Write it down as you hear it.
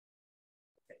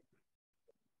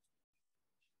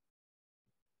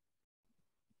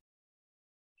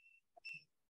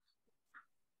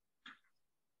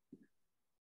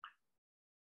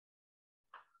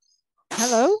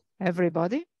Hello,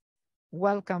 everybody.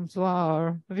 Welcome to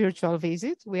our virtual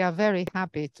visit. We are very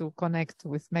happy to connect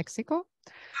with Mexico.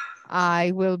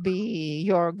 I will be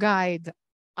your guide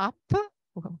up,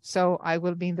 so I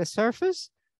will be in the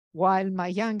surface, while my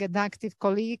young and active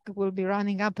colleague will be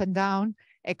running up and down,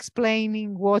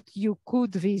 explaining what you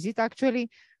could visit. Actually,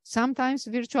 sometimes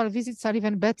virtual visits are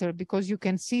even better because you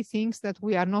can see things that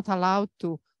we are not allowed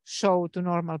to show to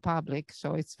normal public.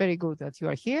 So it's very good that you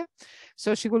are here.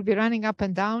 So she will be running up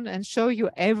and down and show you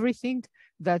everything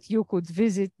that you could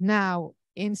visit now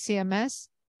in CMS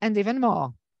and even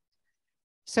more.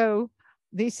 So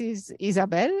this is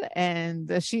Isabelle,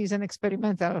 and she is an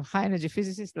experimental high energy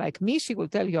physicist like me. She will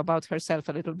tell you about herself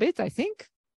a little bit, I think.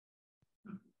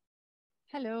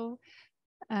 Hello.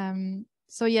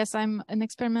 So yes, I'm an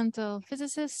experimental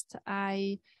physicist.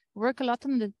 I work a lot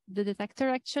on the detector,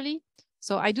 actually.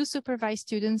 So I do supervise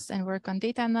students and work on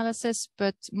data analysis,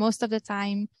 but most of the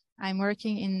time I'm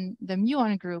working in the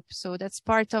muon group. So that's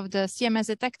part of the CMS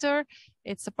detector.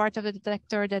 It's a part of the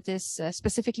detector that is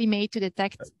specifically made to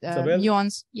detect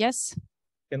muons. Yes?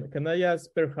 Can I ask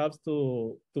perhaps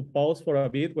to pause for a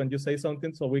bit when you say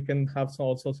something so we can have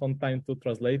also some time to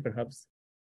translate perhaps?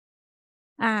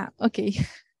 Ah, okay.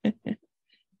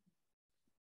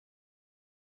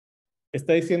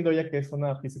 Está diciendo ella que es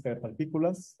una física de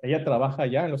partículas. Ella trabaja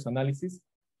ya en los análisis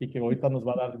y que ahorita nos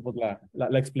va a dar pues,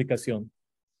 la explicación.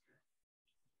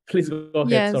 Please go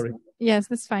ahead, sorry. Yes,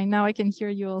 that's fine. Now I can hear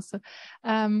you also.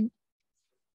 So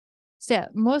yeah,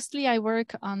 mostly I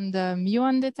work on the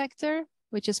muon detector,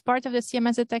 which is part of the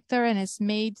CMS detector and is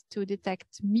made to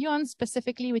detect muons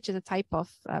specifically, which is a type of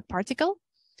particle.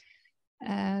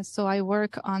 So I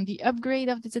work on the upgrade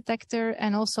of the detector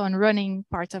and also on running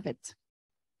part of it.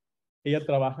 Ella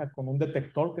trabaja con un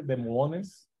detector de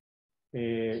muones.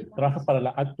 Trabaja para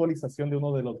la actualización de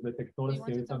uno de los detectores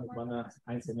que ahorita nos van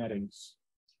a enseñar ellos.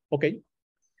 Okay.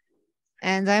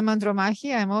 And I'm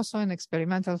Andromachi. I'm also an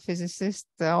experimental physicist,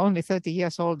 only 30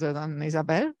 years older than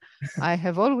Isabelle. I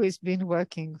have always been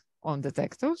working on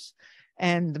detectors,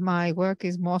 and my work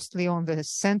is mostly on the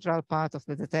central part of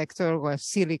the detector where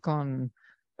silicon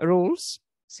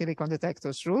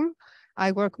detectors rule.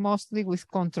 I work mostly with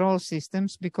control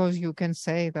systems because you can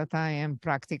say that I am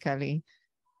practically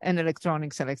an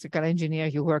electrical engineer.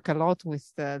 You work a lot with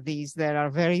these. There are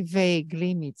very vague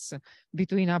limits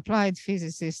between applied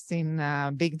physicists in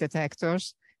big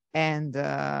detectors and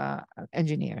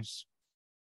engineers.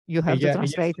 You have to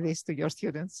translate this to your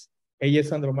students. Ella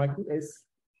es Andromachi, es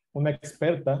una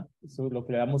experta, lo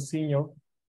que le damos senior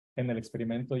en el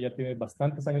experimento. Ya tiene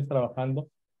bastantes años trabajando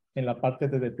en la parte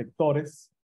de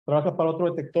detectores. Trabaja para otro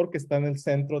detector que está en el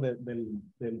centro del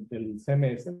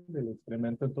CMS, del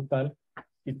experimento en total,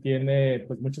 y tiene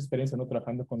pues mucha experiencia, ¿no?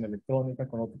 Trabajando con electrónica,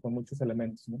 con muchos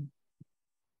elementos, ¿no?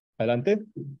 Adelante.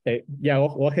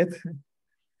 Go ahead.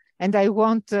 And I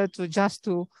want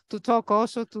to talk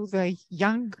also to the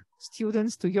young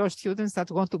students, to your students that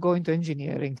want to go into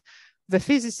engineering. The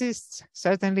physicists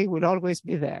certainly will always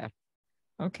be there.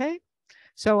 Okay?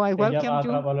 So I welcome you.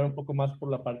 Ella va a hablar un poco más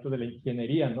por la parte de la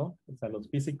ingeniería, ¿no? O sea, los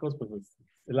físicos, pues es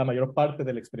la mayor parte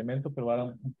del experimento, pero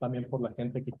ahora también por la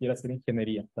gente que quiera hacer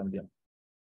ingeniería también.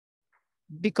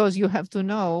 Because you have to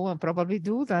know and probably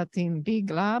do that in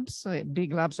big labs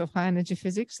of high energy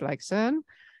physics like CERN,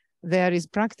 there is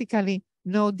practically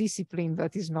no discipline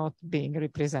that is not being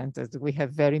represented. We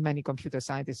have very many computer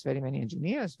scientists, very many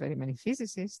engineers, very many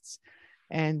physicists,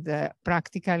 and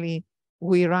practically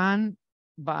we run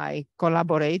by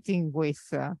collaborating with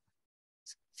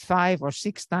 5 or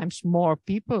 6 times more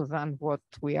people than what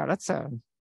we are at CERN.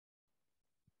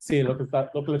 Sí, lo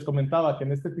que les comentaba, que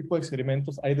en este tipo de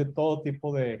experimentos hay de todo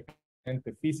tipo de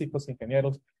gente, físicos,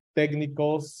 ingenieros,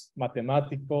 técnicos,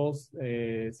 matemáticos,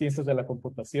 ciencias de la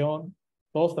computación,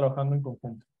 todos trabajando en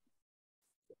conjunto.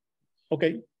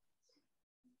 Okay.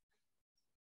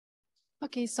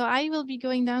 Okay, so I will be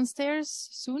going downstairs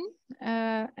soon,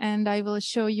 and I will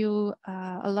show you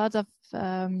a lot of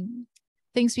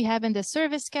things we have in the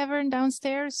service cavern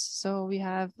downstairs. So we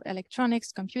have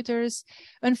electronics, computers.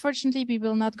 Unfortunately, we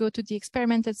will not go to the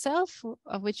experiment itself,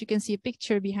 of which you can see a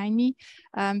picture behind me,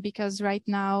 because right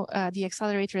now the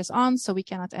accelerator is on, so we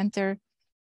cannot enter,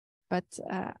 but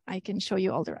I can show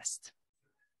you all the rest.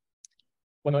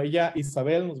 Bueno,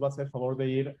 Isabelle, nos va a hacer el favor de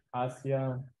ir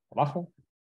hacia abajo.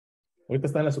 Ahorita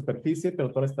está en la superficie, pero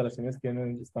todas las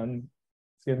instalaciones están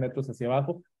 100 metros hacia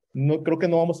abajo. No, creo que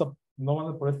no van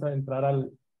a poder entrar a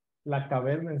la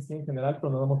caverna en sí en general,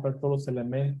 pero nos vamos a ver todos los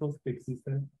elementos que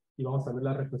existen y vamos a ver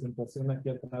la representación aquí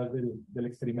atrás del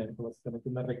experimento, básicamente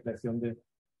una recreación de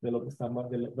lo que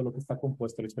está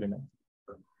compuesto el experimento.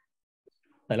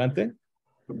 Adelante.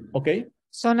 Okay.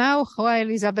 So now, while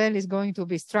Isabelle is going to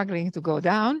be struggling to go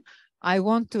down, I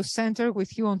want to center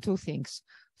with you on two things.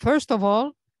 First of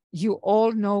all, you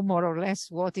all know more or less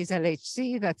what is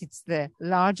LHC, that it's the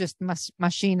largest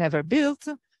machine ever built,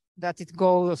 that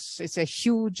it's a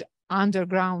huge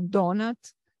underground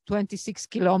donut, 26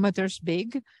 kilometers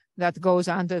big, that goes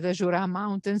under the Jura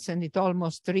Mountains, and it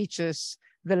almost reaches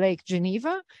the Lake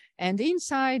Geneva. And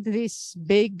inside this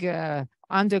big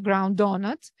underground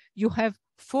donut, you have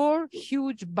 4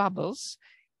 huge bubbles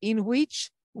in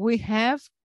which we have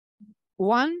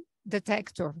one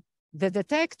detector. The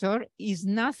detector is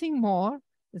nothing more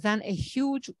than a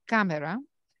huge camera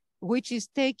which is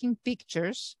taking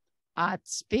pictures at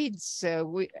speeds,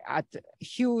 at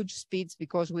huge speeds,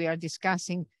 because we are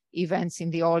discussing events in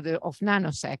the order of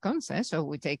nanoseconds. So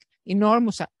we take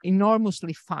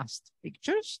enormously fast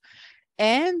pictures.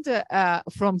 And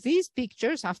from these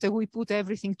pictures, after we put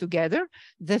everything together,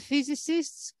 the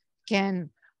physicists can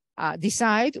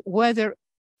decide whether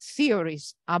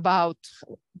theories about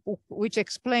which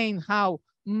explain how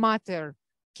matter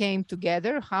came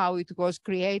together, how it was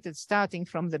created starting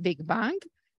from the Big Bang,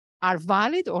 are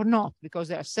valid or not, because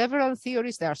there are several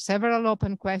theories, there are several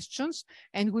open questions,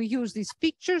 and we use these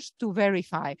pictures to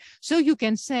verify. So you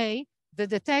can say the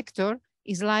detector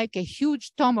is like a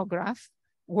huge tomograph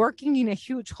working in a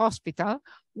huge hospital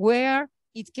where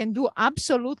it can do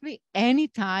absolutely any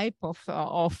type of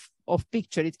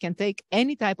picture. It can take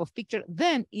any type of picture.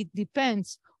 Then it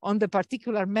depends on the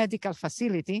particular medical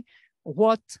facility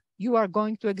what you are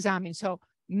going to examine. So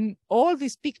all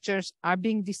these pictures are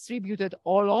being distributed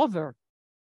all over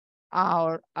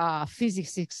our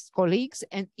physicists colleagues,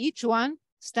 and each one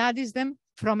studies them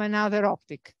from another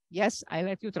optic. Yes, I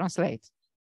let you translate.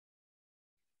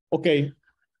 Ok.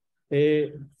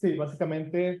 Sí,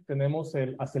 básicamente tenemos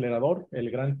el acelerador, el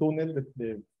gran túnel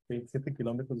de 27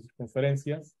 kilómetros de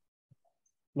circunferencias,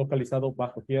 localizado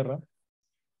bajo tierra,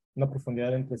 una profundidad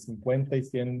de entre 50 y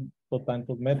 100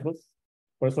 tantos metros.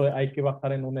 Por eso hay que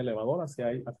bajar en un elevador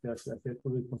hacia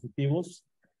estos dispositivos.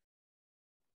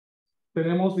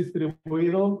 Tenemos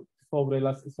distribuido sobre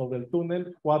el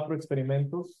túnel 4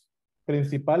 experimentos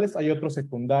principales. Hay otros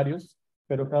secundarios,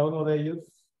 pero cada uno de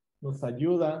ellos nos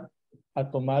ayuda a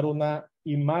tomar una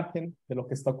imagen de lo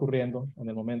que está ocurriendo en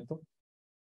el momento.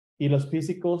 Y los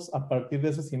físicos, a partir de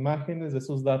esas imágenes, de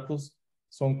esos datos,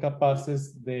 son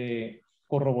capaces de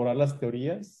corroborar las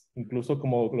teorías, incluso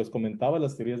como les comentaba,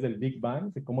 las teorías del Big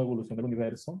Bang, de cómo evoluciona el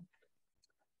universo,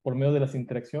 por medio de las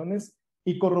interacciones,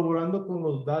 y corroborando con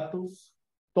los datos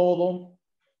todo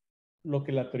lo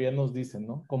que la teoría nos dice,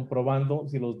 ¿no? Comprobando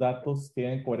si los datos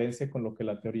tienen coherencia con lo que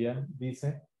la teoría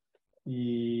dice.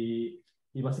 Y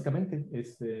básicamente,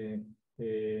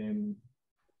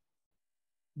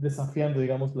 desafiando,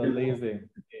 digamos, las leyes de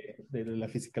la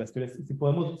física, las teorías. Si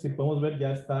podemos ver,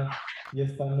 ya están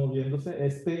moviéndose.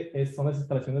 Son las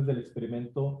instalaciones del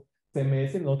experimento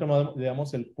CMS. Nosotros le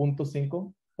damos el punto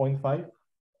 5, point 5.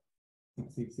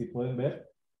 Si pueden ver,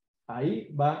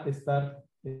 ahí va a estar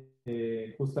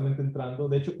justamente entrando.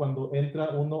 De hecho, cuando entra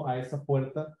uno a esa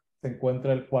puerta, se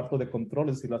encuentra el cuarto de control,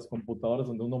 es decir, las computadoras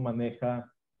donde uno maneja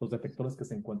los detectores que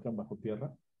se encuentran bajo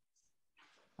tierra.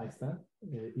 Ahí está.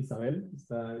 Isabelle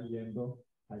está yendo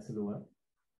a ese lugar.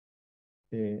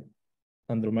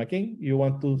 Andromachi, you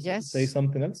want to say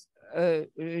something else?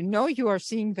 No, you are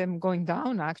seeing them going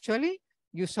down, actually.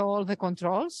 You saw all the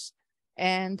controls.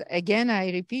 And again,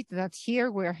 I repeat that here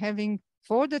we're having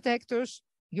 4 detectors.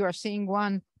 You are seeing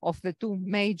one of the two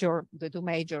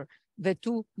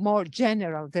more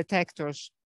general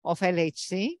detectors of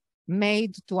LHC,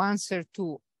 made to answer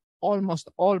to almost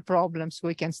all problems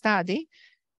we can study.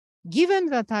 Given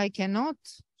that I cannot,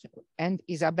 and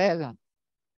Isabelle,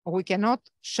 we cannot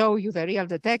show you the real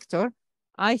detector,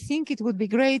 I think it would be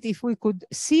great if we could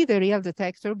see the real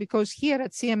detector, because here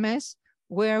at CMS,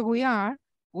 where we are,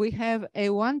 we have a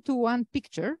 1-to-1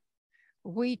 picture,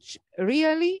 which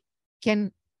really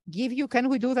can give you, can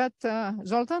we do that,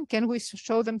 Zoltan? Can we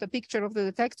show them the picture of the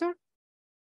detector?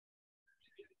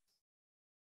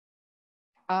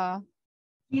 Are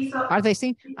they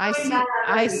seeing?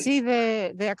 I see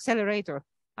the accelerator.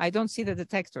 I don't see the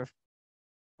detector.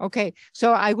 Okay,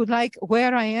 so I would like,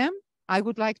 where I am, I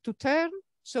would like to turn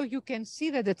so you can see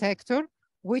the detector,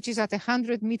 which is at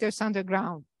 100 meters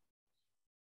underground.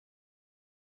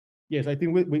 Yes, I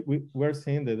think we're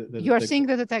seeing the You are seeing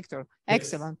the detector.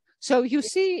 Excellent. Yes. So you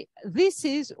see, this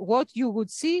is what you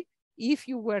would see if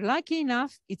you were lucky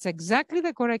enough. It's exactly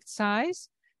the correct size,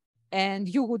 and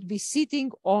you would be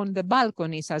sitting on the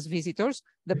balconies as visitors.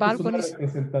 The balconies. Es una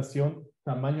representación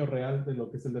tamaño real de lo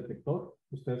que es el detector.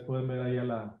 Ustedes pueden ver ahí a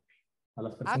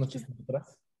las personas que están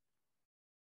atrás.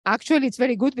 Actually, it's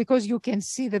very good because you can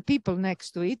see the people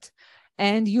next to it,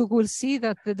 and you will see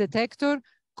that the detector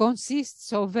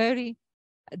consists of very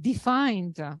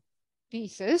defined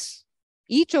pieces,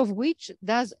 each of which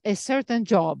does a certain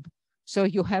job. So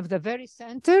you have the very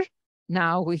center.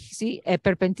 Now we see a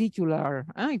perpendicular,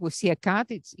 we see a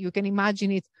cut. You can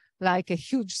imagine it like a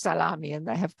huge salami, and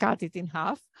I have cut it in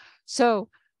half. So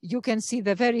you can see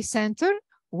the very center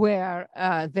where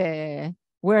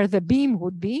the beam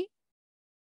would be.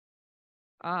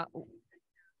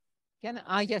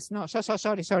 Yes, no,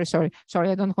 sorry.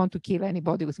 I don't want to kill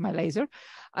anybody with my laser.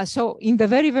 So in the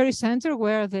very, very center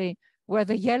where the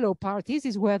yellow part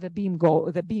is where the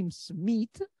beams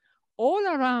meet. All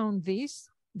around this,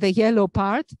 the yellow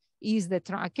part is the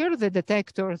tracker, the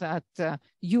detector that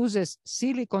uses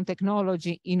silicon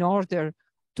technology in order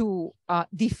to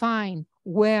define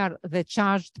where the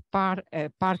charged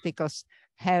particles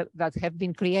that have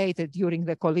been created during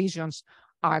the collisions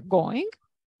are going.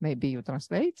 Maybe you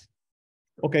translate.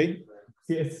 Ok,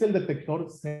 sí, este es el detector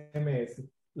CMS.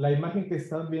 La imagen que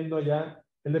están viendo allá,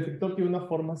 el detector tiene una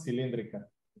forma cilíndrica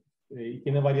y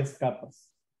tiene varias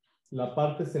capas. La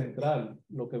parte central,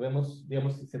 lo que vemos,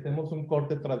 digamos, si tenemos un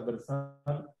corte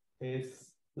transversal,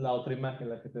 es la otra imagen,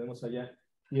 la que tenemos allá.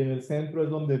 Y en el centro es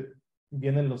donde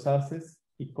vienen los haces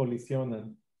y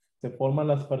colisionan. Se forman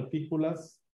las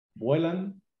partículas,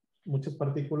 vuelan muchas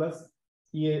partículas,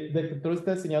 y el detector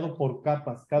está diseñado por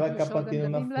capas. Cada capa tiene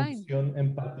una función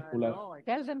en particular.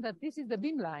 Tell them that this is the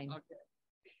beam line. Okay.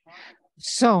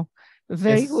 So,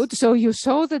 very good. So you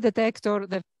saw the detector,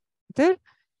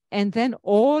 and then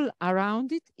all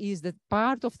around it is the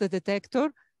part of the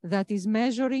detector that is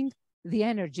measuring the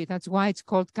energy. That's why it's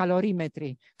called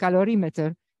calorimetry.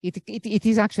 Calorimeter, it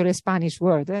is actually a Spanish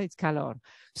word, it's calor.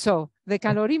 So the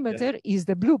calorimeter is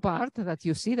the blue part that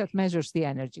you see that measures the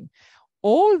energy.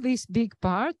 All this big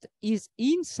part is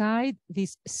inside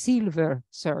this silver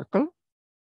circle.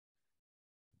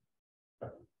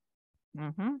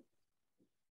 Can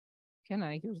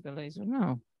I use the laser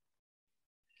now?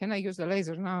 Can I use the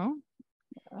laser now?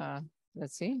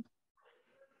 Let's see.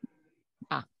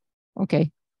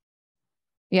 Okay.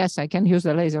 Yes, I can use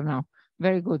the laser now.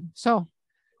 Very good. So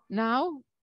now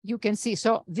you can see.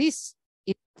 So this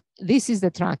is the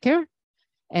tracker,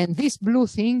 and this blue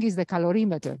thing is the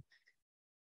calorimeter.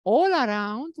 All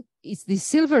around, this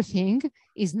silver thing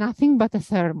is nothing but a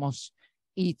thermos.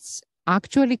 It's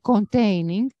actually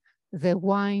containing the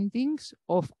windings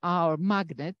of our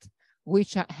magnet,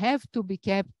 which have to be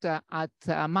kept at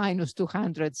minus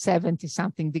 270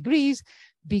 something degrees,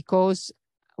 because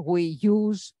we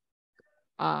use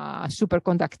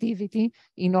superconductivity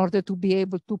in order to be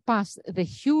able to pass the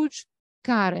huge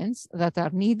currents that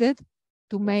are needed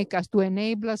to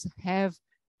enable us have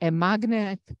a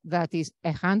magnet that is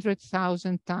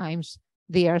 100,000 times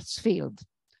the Earth's field.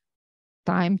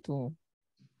 Time to...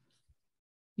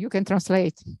 You can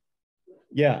translate.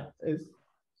 Yeah,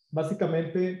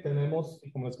 básicamente tenemos,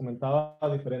 como les comentaba,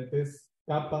 diferentes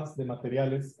capas de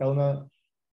materiales, cada una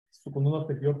con un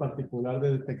objetivo particular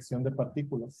de detección de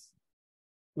partículas.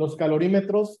 Los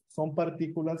calorímetros son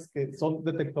partículas que son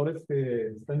detectores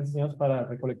que están diseñados para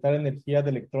recolectar energía de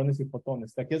electrones y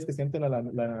fotones, de aquellos que sienten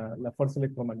la fuerza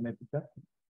electromagnética.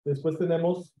 Después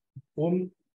tenemos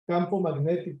un campo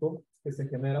magnético que se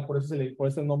genera, por eso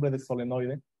el nombre de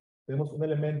solenoide. Tenemos un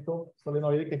elemento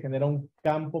solenoide que genera un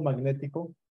campo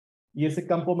magnético, y ese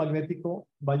campo magnético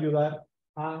va a ayudar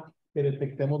a que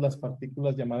detectemos las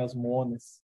partículas llamadas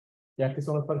muones, ya que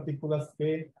son las partículas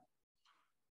que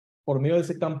por medio de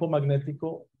ese campo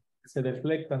magnético se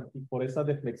deflectan, y por esa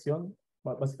deflexión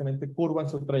básicamente curvan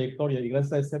su trayectoria, y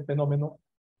gracias a ese fenómeno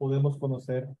podemos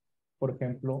conocer, por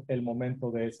ejemplo, el momento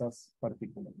de esas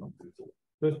partículas, ¿no?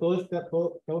 Entonces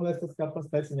cada una de estas capas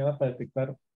está diseñada para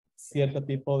detectar cierto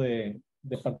tipo de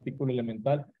partícula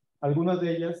elemental. Algunas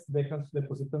de ellas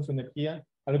depositan su energía,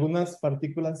 algunas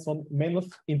partículas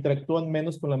interactúan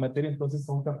menos con la materia, entonces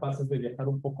son capaces de viajar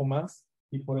un poco más,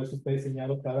 y por eso está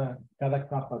diseñado cada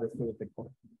capa de este detector.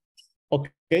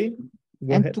 Okay.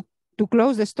 And to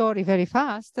close the story very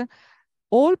fast,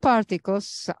 all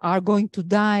particles are going to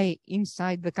die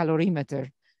inside the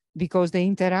calorimeter because they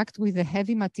interact with the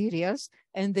heavy materials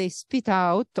and they spit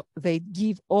out, they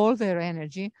give all their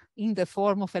energy in the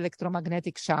form of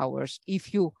electromagnetic showers.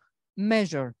 If you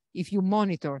monitor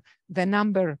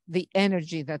the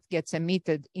energy that gets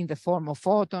emitted in the form of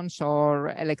photons or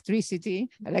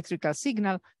electrical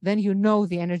signal, then you know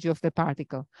the energy of the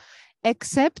particle.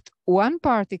 Except one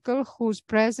particle whose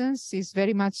presence is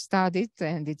very much studied,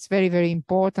 and it's very, very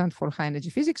important for high energy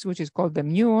physics, which is called the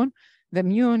muon. The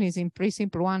muon is in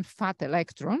principle one fat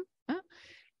electron,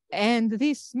 and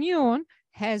this muon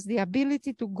has the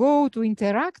ability to go to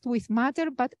interact with matter,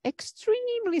 but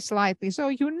extremely slightly. So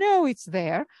you know it's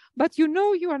there, but you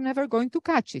know you are never going to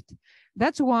catch it.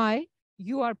 That's why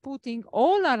you are putting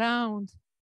all around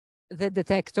the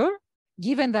detector,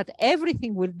 given that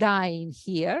everything will die in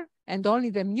here and only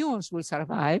the muons will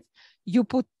survive. You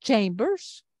put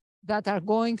chambers that are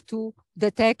going to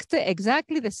detect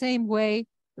exactly the same way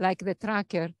like the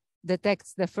tracker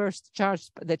detects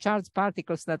the charged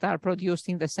particles that are produced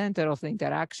in the center of the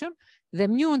interaction. The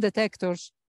muon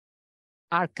detectors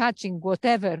are catching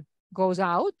whatever goes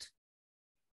out.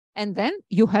 And then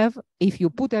you have, if you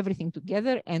put everything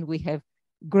together, and we have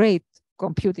great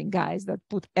computing guys that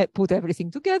put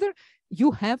everything together,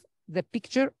 you have the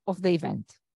picture of the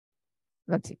event.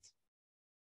 That's it.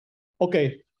 Ok.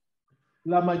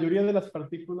 La mayoría de las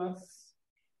partículas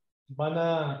van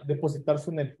a depositar su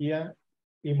energía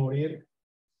y morir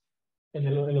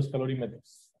en los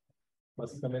calorímetros.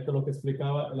 Básicamente lo que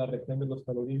explicaba la reacción de los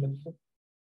calorímetros,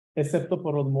 excepto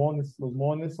por los muones. Los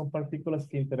muones son partículas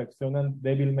que interaccionan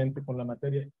débilmente con la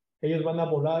materia. Ellos van a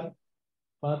volar,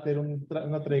 van a tener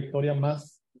una trayectoria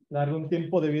más larga, un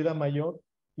tiempo de vida mayor,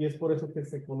 y es por eso que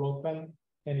se colocan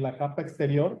en la capa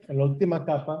exterior, en la última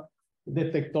capa,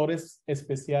 detectores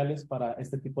especiales para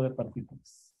este tipo de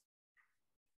partículas.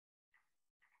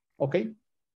 ¿Ok?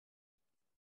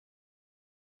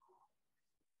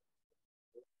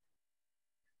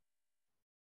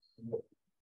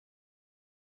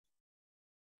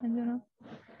 I don't know.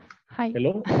 Hi.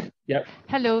 Hello? Yeah.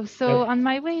 Hello. So on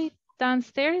my way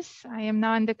downstairs, I am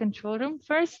now in the control room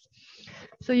first.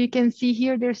 So you can see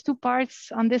here, there's two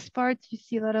parts. On this part, you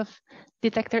see a lot of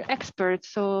detector experts.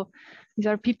 So these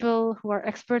are people who are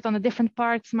expert on the different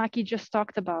parts Maki just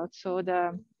talked about. So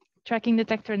the tracking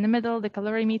detector in the middle, the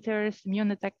calorimeters, muon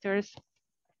detectors.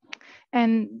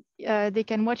 And they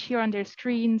can watch here on their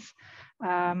screens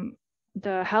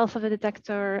the health of the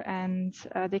detector, and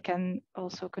they can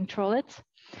also control it.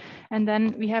 And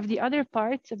then we have the other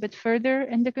part a bit further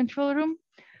in the control room,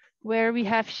 where we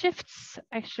have shifts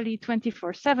actually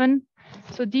 24/7.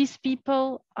 So these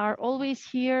people are always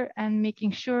here and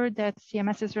making sure that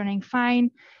CMS is running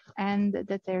fine and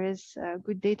that there is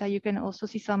good data. You can also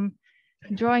see some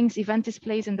drawings, event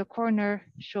displays in the corner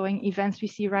showing events we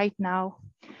see right now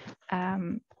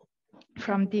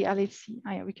from the LHC.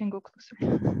 Oh, yeah, we can go closer.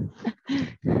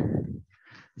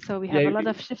 So we have a lot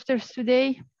of shifters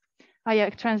today. Ah, yeah,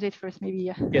 translate first, maybe,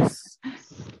 yeah. Yes.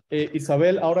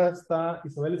 Isabel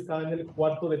está en el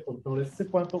cuarto de control. Ese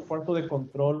cuarto de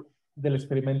control del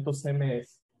experimento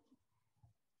CMS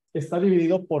está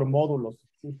dividido por módulos.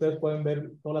 Ustedes pueden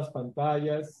ver todas las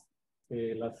pantallas,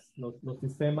 los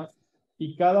sistemas,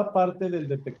 y cada parte del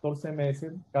detector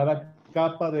CMS, cada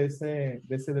capa de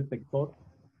ese detector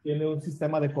tiene un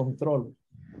sistema de control.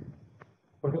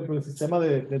 Por ejemplo, el sistema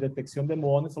de detección de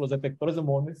muones o los detectores de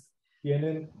muones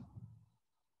tienen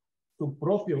su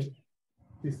propio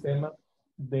sistema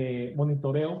de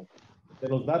monitoreo de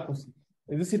los datos.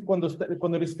 Es decir, cuando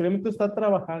el experimento está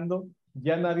trabajando,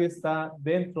 ya nadie está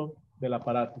dentro del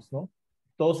aparato, ¿no?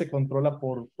 Todo se controla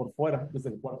por fuera, desde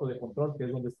el cuarto de control, que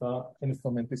es donde está en este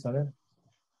momento Isabel.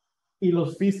 Y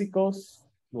los físicos,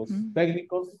 los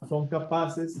técnicos, son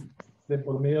capaces de,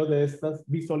 por medio de estas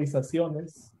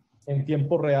visualizaciones en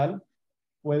tiempo real,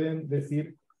 pueden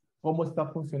decir cómo está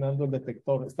funcionando el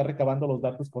detector, está recabando los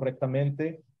datos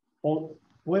correctamente, o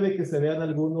puede que se vean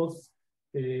algunos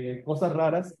cosas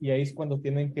raras, y ahí es cuando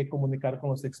tienen que comunicar con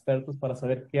los expertos para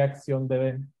saber qué acción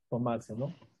deben tomarse,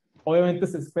 ¿no? Obviamente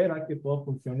se espera que todo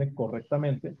funcione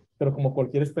correctamente, pero como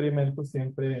cualquier experimento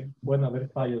siempre pueden haber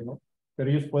fallos, ¿no? Pero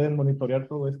ellos pueden monitorear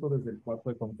todo esto desde el cuarto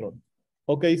de control.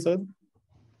 Okay, so.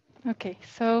 Okay,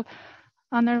 so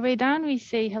on our way down, we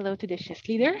say hello to the shift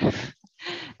leader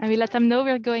and we let them know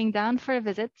we're going down for a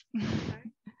visit.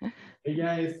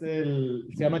 Ella se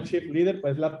llama Chief Leader,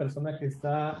 pues es la persona que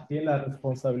tiene la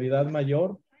responsabilidad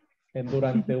mayor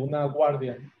durante una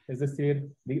guardia. Es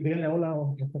decir, díganle hola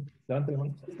o levanten la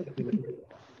mano.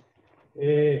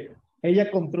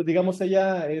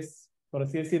 Ella es, por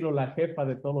así decirlo, la jefa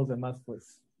de todos los demás,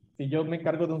 pues. Si yo me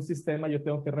encargo de un sistema, yo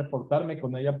tengo que reportarme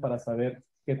con ella para saber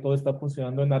que todo está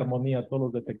funcionando en armonía, todos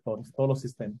los detectores, todos los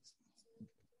sistemas.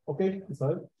 Ok,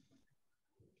 Isabel.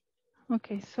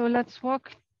 Okay, so let's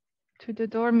walk to the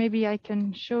door. Maybe I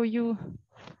can show you.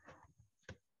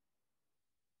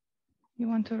 You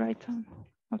want to write down?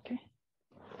 Okay.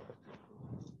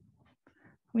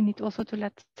 We need also to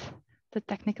let the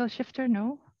technical shifter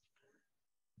know.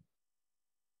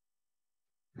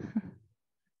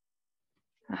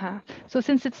 So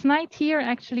since it's night here,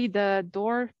 actually the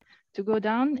door to go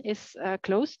down is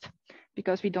closed.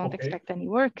 because we don't expect any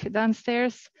work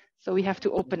downstairs. So we have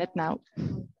to open it now.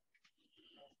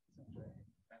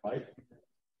 Right.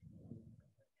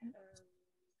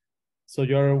 So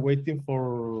you're waiting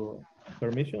for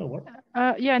permission or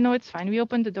what? Yeah, no, it's fine. We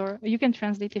opened the door. You can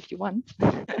translate if you want.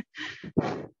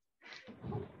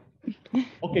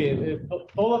 Ok,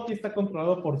 todo aquí está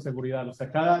controlado por seguridad. O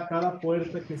sea, cada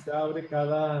puerta que se abre,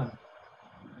 cada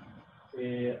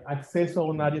acceso a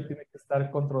un área tiene que estar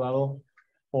controlado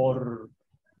por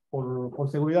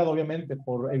seguridad, obviamente,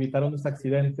 por evitar unos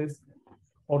accidentes,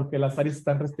 porque las áreas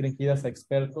están restringidas a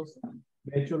expertos.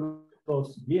 De hecho,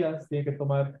 los guías tienen que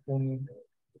tomar un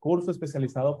curso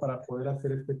especializado para poder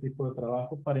hacer este tipo de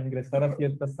trabajo, para ingresar a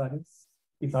ciertas áreas.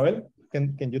 Isabel,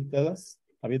 can you tell us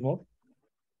a bit more?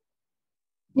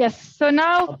 Yes, so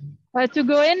now to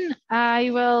go in, I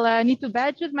will need to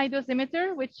badge with my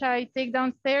dosimeter, which I take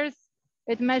downstairs.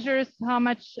 It measures how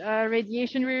much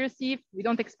radiation we receive. We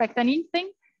don't expect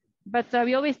anything, but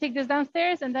we always take this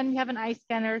downstairs, and then we have an eye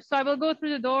scanner. So I will go through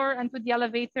the door and to the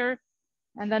elevator,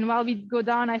 and then while we go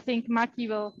down, I think Maki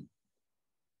will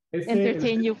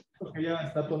entertain you. Lo que ella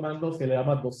está tomando se le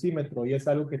llama dosímetro y es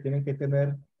algo que tienen que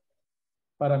tener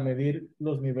para medir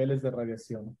los niveles de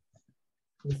radiación.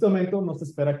 En este momento no se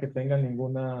espera que tenga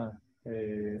ninguna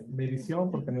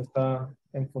medición porque no está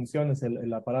en funciones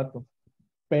el aparato.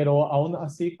 Pero aún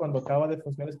así, cuando acaba de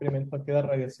funcionar el experimento, queda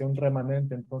radiación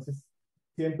remanente. Entonces,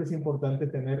 siempre es importante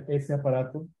tener ese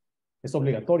aparato. Es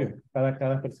obligatorio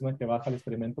cada persona que baja al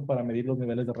experimento para medir los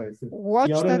niveles de radiación.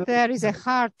 Watch that there is a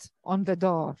heart on the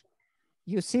door.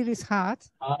 You see this heart?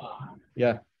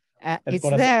 Yeah. It's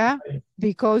there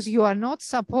because you are not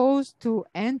supposed to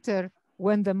enter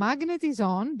when the magnet is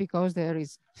on, because there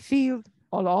is field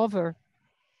all over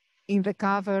in the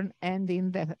cavern and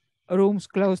in the rooms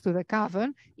close to the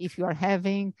cavern. If you are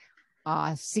having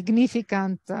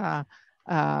significant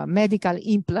medical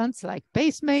implants like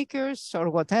pacemakers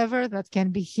or whatever, that can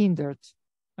be hindered.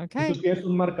 Okay. Si tú tienes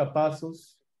un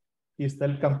marcapasos y está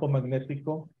el campo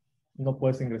magnético, no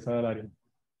puedes ingresar al área,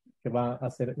 que va a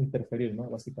hacer interferir, ¿no?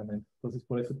 Básicamente. Entonces,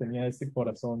 por eso tenía ese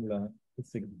corazón, el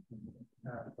signo.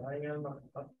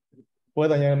 Puede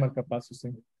dañar el marcapasos, sí.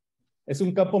 Es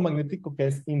un campo magnético que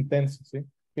es intenso, ¿sí?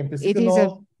 Que en principio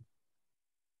no...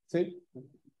 ¿Sí?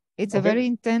 It's a very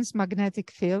intense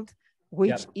magnetic field,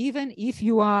 which even if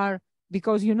you are,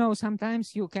 because you know,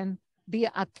 sometimes you can be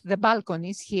at the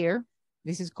balconies here.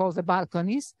 This is called the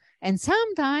balconies. And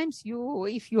sometimes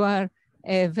if you are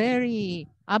a very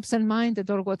absent-minded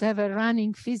or whatever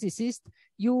running physicist,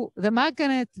 the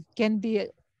magnet can be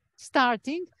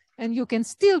starting and you can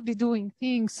still be doing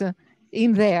things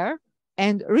in there.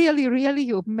 And really, really,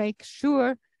 you make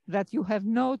sure that you have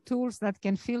no tools that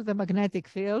can feel the magnetic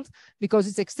field because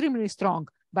it's extremely strong.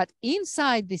 But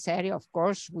inside this area, of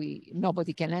course,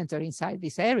 nobody can enter inside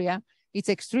this area. It's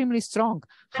extremely strong.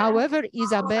 However,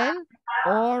 Isabelle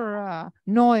or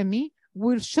Noemi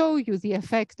will show you the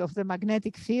effect of the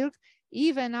magnetic field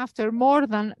even after more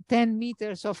than 10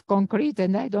 meters of concrete,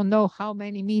 and I don't know how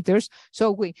many meters.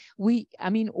 So I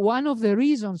mean, one of the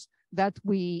reasons that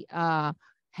we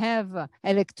have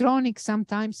electronics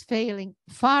sometimes failing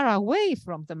far away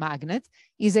from the magnet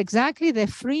is exactly the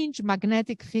fringe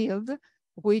magnetic field,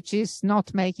 which is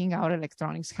not making our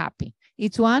electronics happy.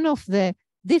 It's one of the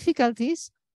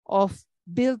difficulties of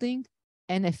building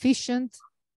an efficient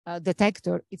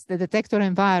detector. It's the detector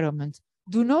environment.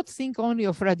 Do not think only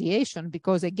of radiation,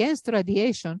 because against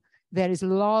radiation, there is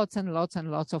lots and lots and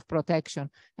lots of protection.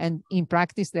 And in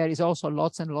practice, there is also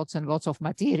lots and lots and lots of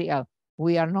material.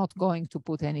 We are not going to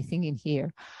put anything in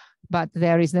here. But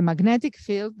there is the magnetic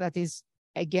field that is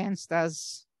against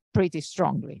us pretty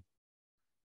strongly.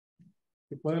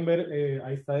 Se pueden ver,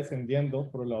 ahí está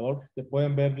descendiendo por el elevador. Se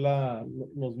pueden ver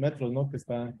los metros, ¿no? Que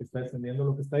está descendiendo.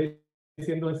 Lo que está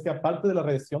diciendo es que aparte de la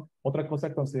radiación, otra cosa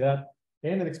a considerar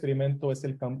en el experimento es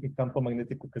el campo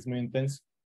magnético, que es muy intenso.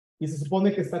 Y se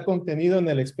supone que está contenido en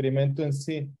el experimento en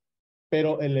sí,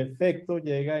 pero el efecto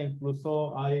llega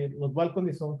incluso los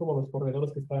balcones son como los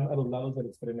corredores que están a los lados del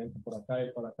experimento, por acá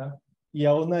y por acá. Y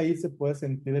aún ahí se puede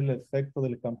sentir el efecto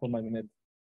del campo magnético.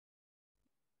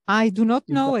 I do not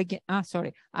know again.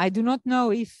 I do not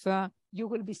know if you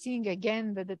will be seeing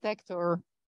again the detector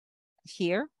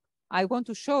here. I want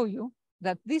to show you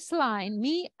that this line,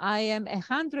 I am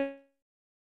 100.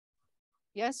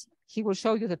 Yes, he will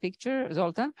show you the picture,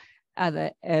 Zoltan.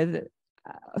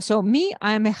 So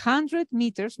I am 100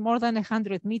 meters, more than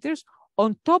 100 meters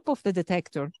on top of the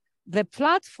detector. The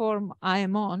platform I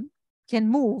am on can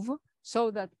move so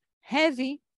that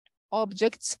heavy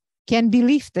objects can be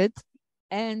lifted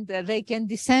and they can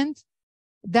descend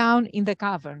down in the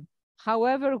cavern.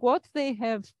 However, what they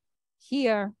have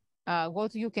here,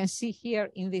 what you can see here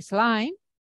in this line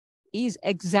is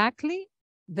exactly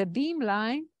the beam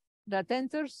line that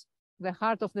enters the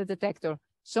heart of the detector.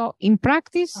 So in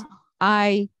practice,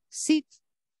 I sit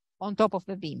on top of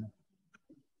the beam.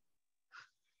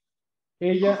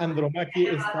 Ella, Andromachi,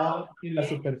 está en la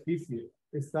superficie,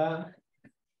 está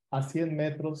a 100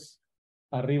 metros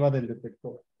arriba del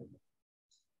detector.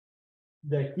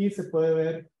 De aquí se puede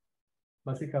ver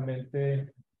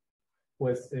básicamente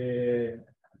pues el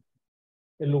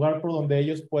lugar por donde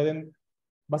ellos pueden,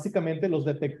 básicamente los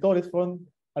detectores fueron,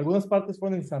 algunas partes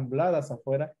fueron ensambladas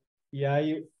afuera y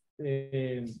hay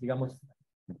digamos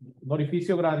un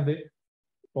orificio grande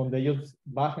donde ellos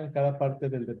bajan cada parte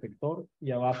del detector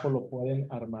y abajo lo pueden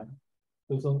armar.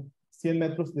 Entonces son 100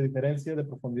 metros de diferencia de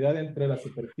profundidad entre la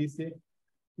superficie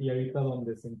y ahorita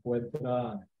donde se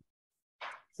encuentra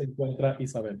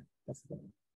Isabelle.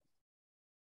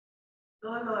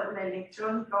 La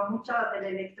electrónica, o mucha de la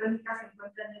electrónica se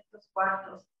encuentra en estos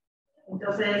cuartos.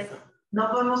 Entonces, no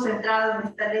podemos entrar donde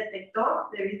está el detector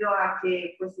debido a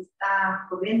que pues está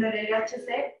corriendo el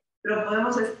LHC, pero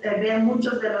podemos ver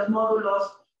muchos de los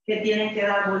módulos que tienen que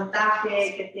dar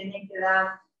voltaje, que tienen que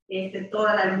dar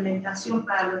toda la alimentación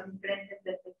para los diferentes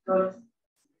detectores.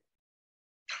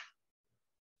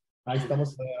 Ahí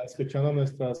estamos escuchando a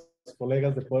nuestras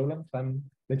colegas de Puebla.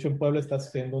 De hecho, en Puebla está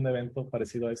haciendo un evento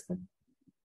parecido a este,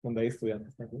 donde hay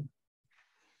estudiantes también.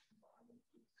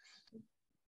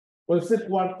 Pues ese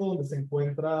cuarto donde se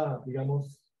encuentra,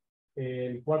 digamos,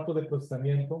 el cuarto de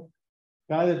procesamiento.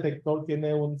 Cada detector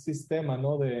tiene un sistema,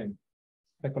 ¿no? De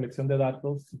recolección de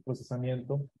datos y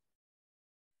procesamiento.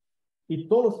 Y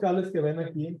todos los cables que ven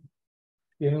aquí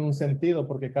tienen un sentido,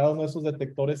 porque cada uno de esos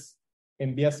detectores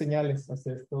envía señales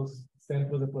hacia estos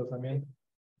centros de procesamiento.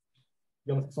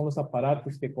 Digamos que son los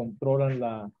aparatos que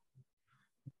controlan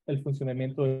el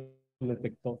funcionamiento del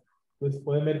detector. Entonces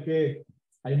pueden ver que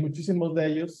hay muchísimos de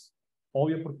ellos,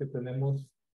 obvio porque tenemos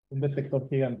un detector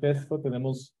gigantesco,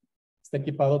 está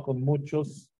equipado con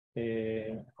muchos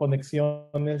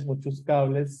conexiones, muchos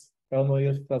cables, cada uno de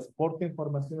ellos transporta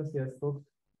información hacia estos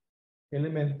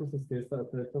elementos,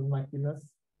 estas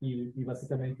máquinas, y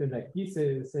básicamente de aquí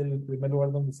es el primer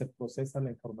lugar donde se procesa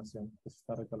la información que se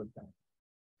está recolectando.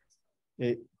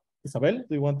 Isabelle,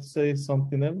 do you want to say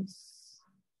something else?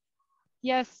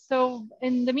 Yes, so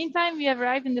in the meantime, we have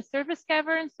arrived in the service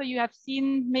cavern. So you have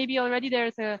seen maybe already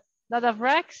there's a lot of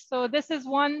racks. So this is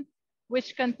one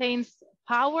which contains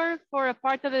power for a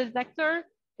part of the detector.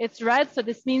 It's red, so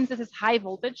this means this is high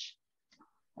voltage.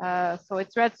 So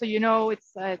it's red, so you know it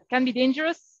can be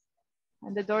dangerous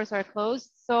and the doors are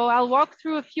closed. So I'll walk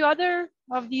through a few other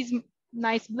of these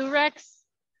nice blue racks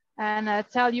and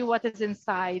tell you what is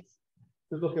inside.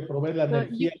 Es lo que provee la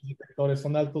energía de los detectores,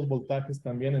 son altos voltajes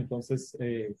también, entonces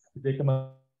hay que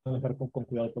manejar con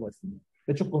cuidado todo esto.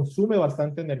 De hecho, consume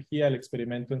bastante energía el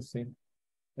experimento en sí.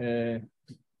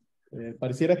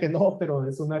 Pareciera que no, pero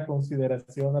es una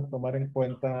consideración a tomar en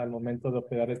cuenta al momento de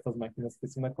operar estas máquinas, que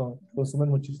consumen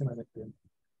muchísima energía.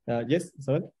 Yes,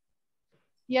 Isabel?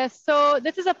 Yes, so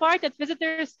this is a part that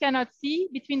visitors cannot see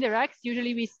between the racks.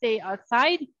 Usually we stay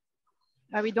outside.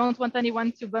 We don't want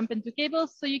anyone to bump into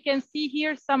cables. So you can see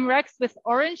here some racks with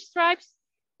orange stripes,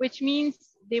 which means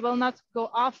they will not go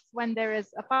off when there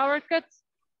is a power cut,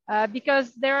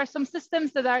 because there are some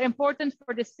systems that are important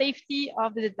for the safety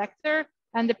of the detector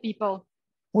and the people.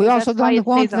 We also don't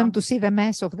want them to see the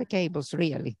mess of the cables,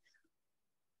 really.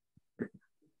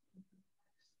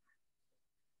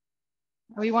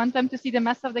 We want them to see the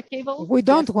mess of the cable? We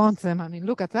don't want them. I mean,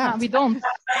 look at that. We don't.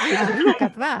 Look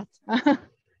at that.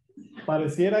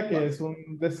 Pareciera que es un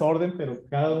desorden, pero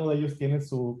cada uno de ellos tiene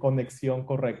su conexión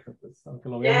correcta. Pues, aunque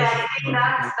lo veamos.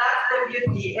 That's the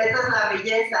beauty. Esa es la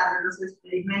belleza de los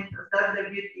experimentos. That's the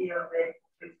beauty of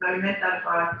the experimental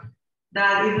part.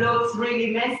 That it looks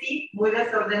really messy, muy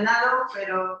desordenado,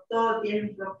 pero todo tiene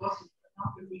un propósito, ¿no?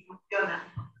 Y funciona.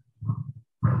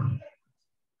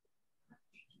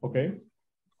 Okay.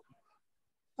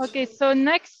 Okay, so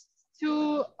next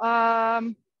to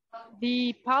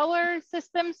the power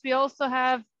systems, we also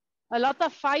have a lot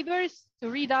of fibers to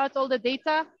read out all the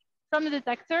data from the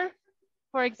detector.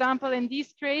 For example, in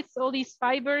these crates, all these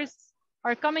fibers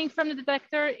are coming from the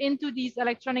detector into these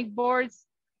electronic boards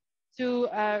to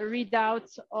read out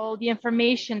all the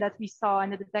information that we saw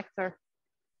in the detector.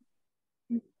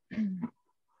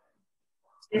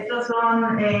 Estos son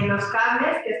los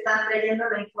cables que están trayendo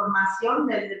la información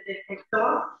del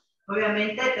detector.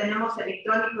 Obviamente tenemos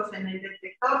electrónicos en el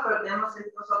detector, pero tenemos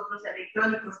estos otros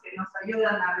electrónicos que nos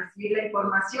ayudan a recibir la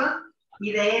información.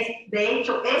 Y de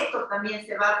hecho, esto también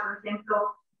se va, por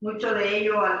ejemplo, mucho de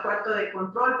ello al cuarto de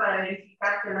control para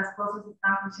verificar que las cosas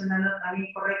están funcionando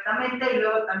también correctamente, y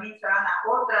luego también se van a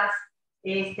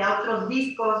otros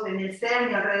discos en el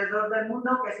CERN y alrededor del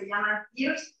mundo que se llaman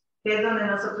tiers, que es donde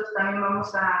nosotros también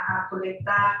vamos a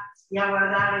colectar y a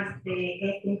guardar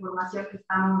esta información que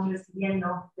estamos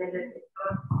recibiendo del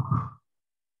detector.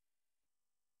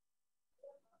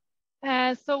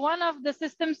 So one of the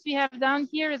systems we have down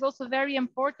here is also very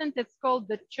important. It's called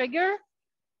the trigger.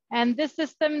 And this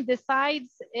system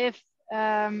decides if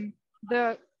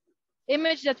the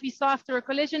image that we saw after a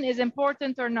collision is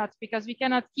important or not, because we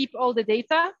cannot keep all the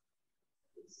data.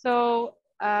 So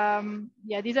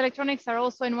yeah, these electronics are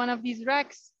also in one of these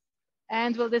racks,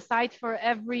 and will decide for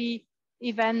every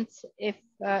event if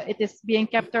it is being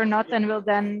kept or not, and will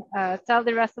then tell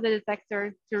the rest of the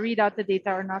detector to read out the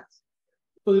data or not.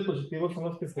 Estos dispositivos son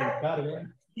los que se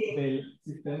encargan del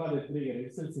sistema de trigger,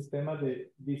 es el sistema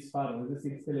de disparo, es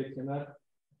decir, seleccionar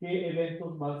qué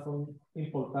eventos más son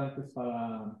importantes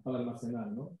para almacenar,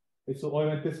 ¿no? Eso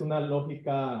obviamente es una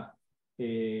lógica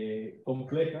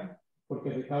compleja,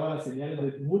 porque recaba las señales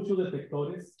de muchos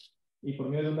detectores y por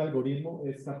medio de un algoritmo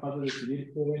es capaz de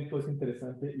decidir qué evento es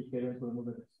interesante y qué evento debemos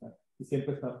detectar. Y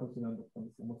siempre está funcionando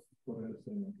cuando hacemos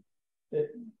correlación.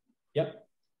 Yeah.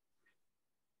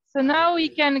 So now we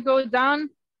can go down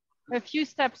a few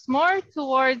steps more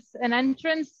towards an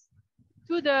entrance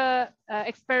to the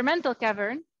experimental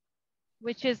cavern,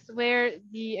 which is where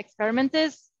the experiment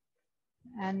is.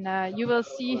 And you will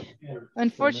see,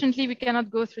 unfortunately, we cannot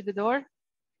go through the door.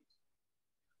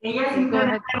 Ella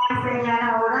simplemente va a enseñar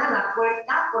ahora la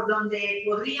puerta por donde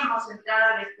podríamos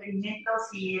entrar al experimento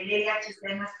si el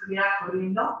LHC no estuviera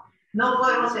corriendo. No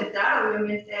podemos entrar,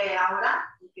 obviamente, ahora,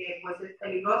 porque pues, es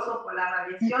peligroso por la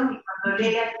radiación, y cuando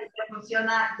el LHC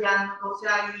funciona, ya no, o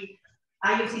sea,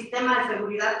 hay un sistema de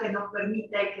seguridad que no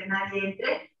permite que nadie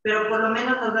entre, pero por lo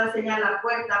menos nos va a enseñar la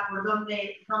puerta por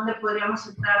donde podríamos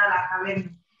entrar a la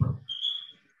caverna.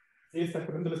 Sí, está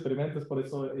corriendo el experimento, es por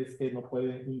eso es que no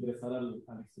puede ingresar al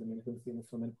experimento en sí en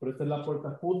este momento. Pero esta es la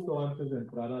puerta justo antes de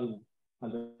entrar al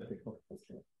detector.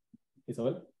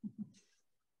 Isabelle?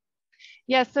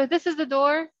 Yeah, so this is the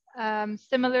door,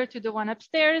 similar to the one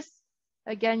upstairs.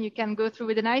 Again, you can go through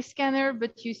with an eye scanner,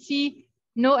 but you see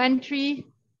no entry.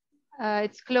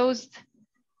 It's closed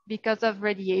because of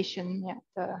radiation,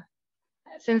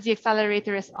 since the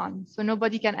accelerator is on. So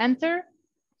nobody can enter.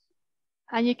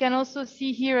 And you can also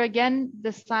see here again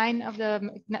the sign of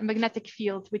the magnetic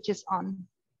field, which is on.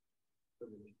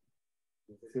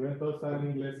 Si ven, todo está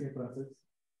en inglés y en francés.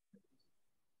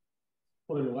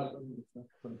 Por el lugar donde está,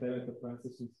 frontera entre Francia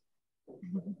y Suiza.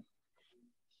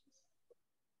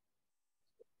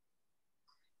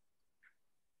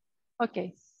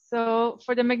 Okay, so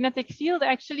for the magnetic field,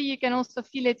 actually, you can also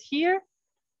feel it here.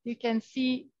 You can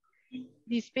see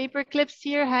these paper clips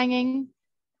here hanging.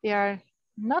 They are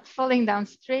not falling down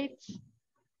straight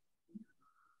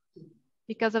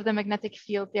because of the magnetic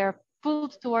field. They are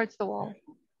pulled towards the wall.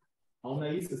 Aún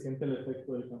ahí se siente el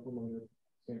efecto del campo magnético.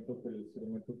 Siento que el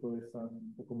experimento todavía está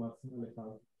un poco más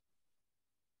alejado.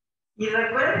 Y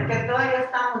recuerden que todavía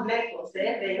estamos lejos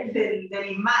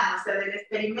del imán, o sea, del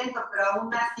experimento, pero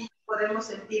aún así podemos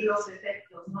sentir los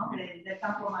efectos, ¿no? del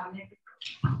campo magnético.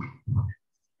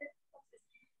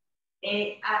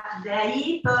 De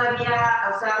ahí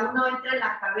todavía, o sea, uno entra en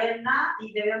la caverna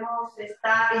y debemos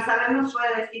estar, Isabel nos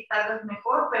puede decir tal vez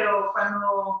mejor, pero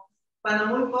cuando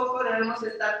muy poco debemos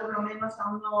estar por lo menos a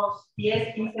unos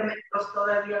 10, 15 metros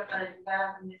todavía para llegar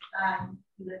a donde está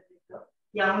el detector.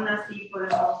 Y aún así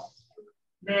podemos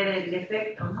ver el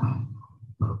efecto, ¿no?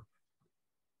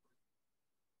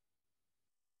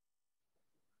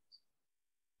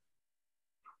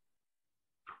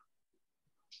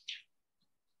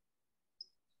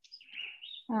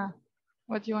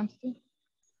 What do you want to do?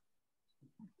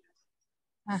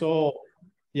 So,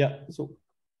 yeah,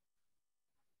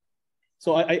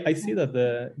 so I see that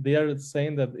they are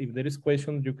saying that if there is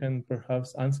question, you can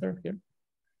perhaps answer here.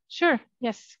 Sure,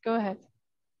 yes, go ahead.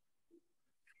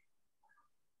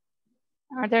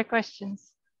 Are there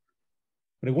questions?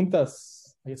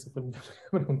 Preguntas. Ahí se fue.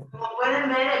 Como pueden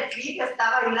ver, el clip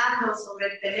está bailando sobre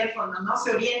el teléfono, no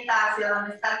se orienta hacia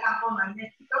donde está el campo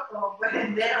magnético, como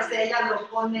pueden ver, o sea, ella lo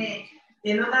pone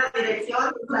en una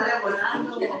dirección y sale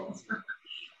volando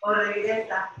o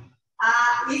regresa.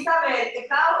 Isabel,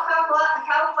 how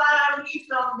far are we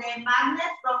from the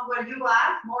magnet, from where you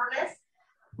are, more or less?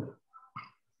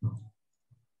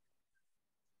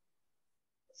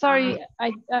 Sorry,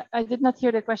 I did not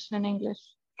hear the question in English.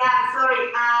 Yeah,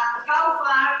 sorry. How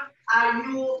far are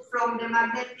you from the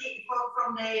magnet?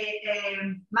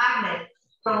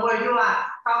 from where you are?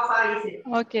 How far is it?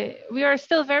 Okay, we are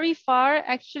still very far.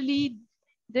 Actually,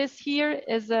 this here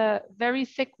is a very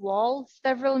thick wall,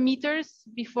 several meters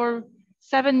before,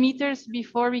 7 meters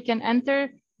before we can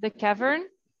enter the cavern.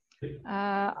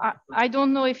 I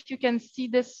don't know if you can see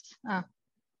this.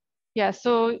 Yeah,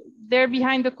 so there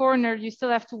behind the corner, you still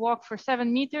have to walk for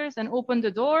 7 meters and open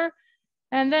the door.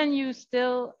 And then you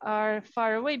still are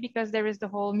far away because there is the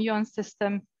whole muon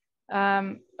system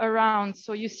around.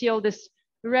 So you see all this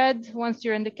red once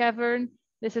you're in the cavern.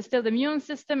 This is still the muon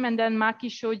system. And then Maki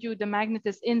showed you the magnet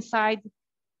is inside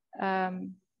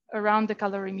around the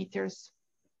calorimeters.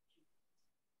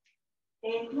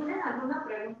 ¿Tienen alguna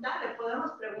pregunta? ¿Le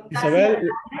podemos preguntar? Isabelle,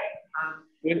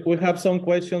 we have some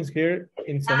questions here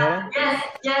in Sonora.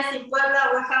 Yes, in Puebla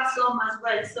we have some as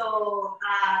well. So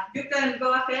you can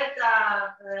go ahead,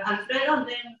 Alfredo, and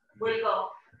then we'll go.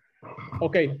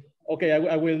 Okay,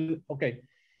 I will, okay.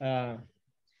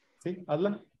 See,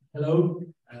 Adla? Hello,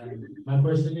 my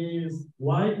question is,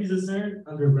 why is the CERN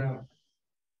underground?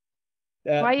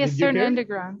 Why is CERN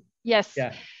underground? Yes.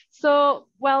 Yeah. So,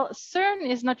 well, CERN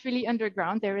is not really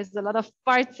underground. There is a lot of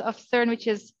parts of CERN which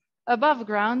is above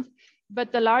ground,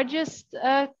 but the largest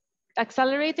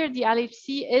accelerator, the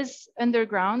LHC, is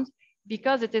underground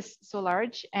because it is so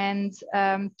large. And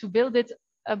to build it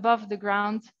above the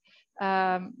ground,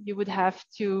 you would have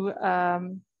to,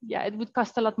 it would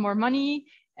cost a lot more money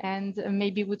and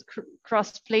maybe would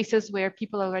cross places where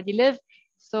people already live.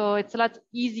 So it's a lot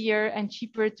easier and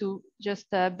cheaper to just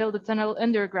build a tunnel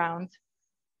underground.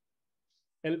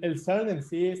 El CERN en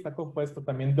sí está compuesto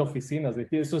también de oficinas, es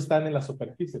decir, eso están en la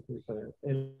superficie,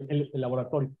 el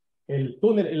laboratorio. El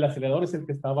túnel, el acelerador es el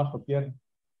que está bajo tierra.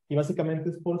 Y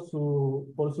básicamente es por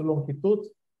su longitud,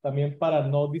 también para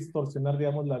no distorsionar,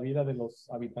 digamos, la vida de los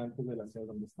habitantes de la ciudad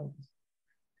donde estamos.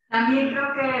 También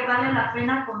creo que vale la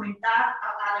pena comentar,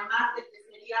 además de que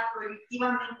sería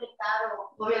prohibitivamente caro,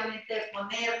 obviamente,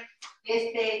 poner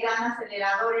este gran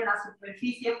acelerador en la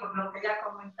superficie, por lo que ya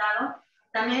comentaron.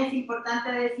 También es importante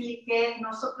decir que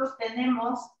nosotros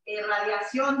tenemos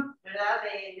radiación, ¿verdad?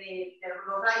 De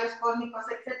los rayos cósmicos,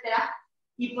 etcétera,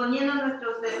 y poniendo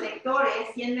nuestros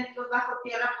detectores 100 metros bajo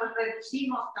tierra, pues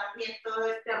reducimos también todo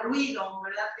este ruido,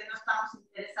 ¿verdad? Que no estamos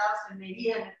interesados en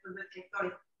medir en nuestros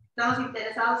detectores. Estamos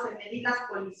interesados en medir las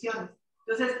colisiones.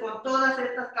 Entonces, con todas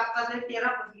estas capas de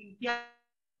tierra, pues limpiar.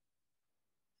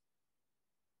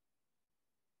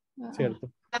 Cierto.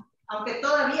 Aunque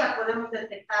todavía podemos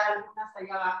detectar algunas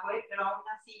allá abajo, pero aún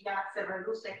así ya se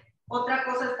reduce. Otra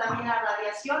cosa es también la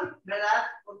radiación, ¿verdad?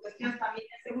 Por cuestiones también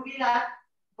de seguridad,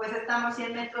 pues estamos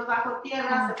 100 metros bajo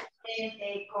tierra,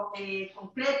 se pone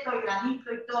completo y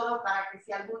granito y todo, para que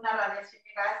si alguna radiación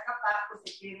llega a escapar, pues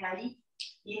se quede ahí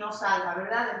y no salga,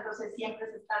 ¿verdad? Entonces siempre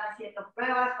se están haciendo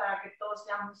pruebas para que todo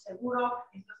sea muy seguro.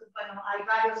 Entonces, bueno, hay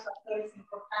varios factores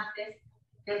importantes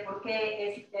de por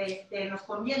qué nos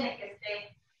conviene que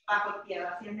esté bajo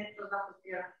tierra, 100 metros bajo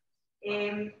tierra.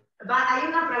 Hay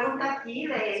una pregunta aquí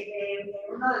de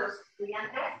uno de los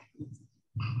estudiantes.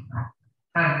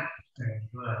 Hi,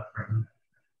 good afternoon.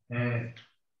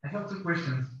 I have two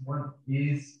questions. One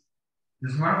is, the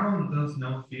smartphone does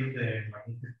not feel the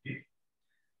magnetic field.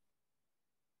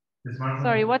 The smartphone.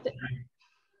 Sorry, what?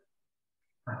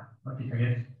 Okay,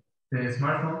 again. The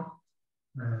smartphone,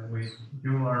 which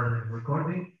you are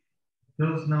recording,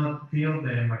 does not feel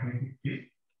the magnetic field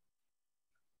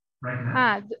right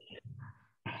now.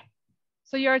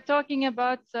 So you're talking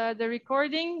about the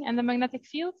recording and the magnetic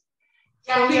field?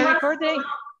 Yeah, so you're recording.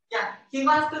 He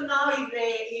wants to know if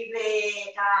the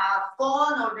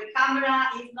phone or the camera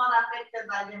is not affected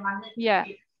by the magnetic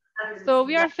field. So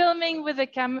we are filming with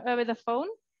a phone,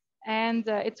 and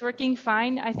it's working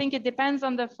fine. I think it depends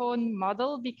on the phone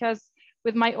model, because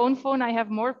with my own phone, I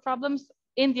have more problems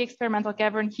in the experimental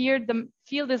cavern. Here, the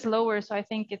field is lower, so I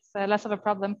think it's less of a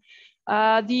problem.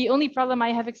 The only problem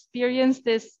I have experienced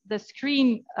is the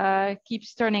screen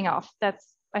keeps turning off.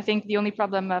 That's, I think, the only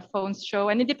problem phones show,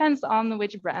 and it depends on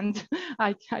which brand.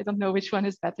 I don't know which one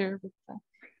is better. But,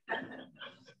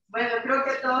 Bueno, creo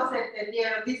que todos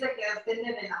entendieron. Dice que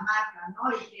depende de la marca,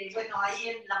 ¿no? Y que, bueno, ahí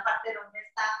en la parte donde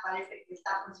está, parece que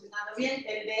está funcionando bien.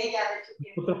 El de ella, de hecho,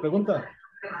 tiene... Otra pregunta.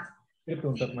 ¿Qué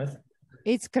pregunta, maestra?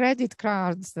 It's credit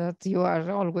cards that you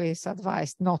are always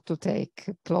advised not to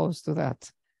take close to that.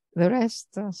 The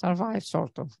rest survive,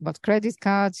 sort of. But credit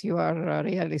cards, you are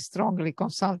really strongly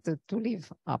consulted to leave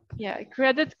up. Yeah,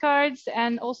 credit cards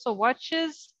and also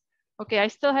watches. Okay, I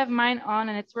still have mine on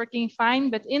and it's working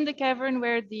fine. But in the cavern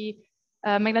where the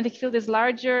magnetic field is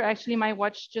larger, actually my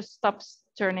watch just stops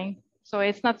turning. So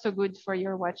it's not so good for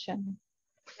your watch. And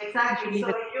exactly.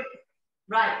 So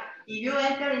Right. If you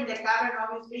enter in the cavern,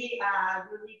 obviously,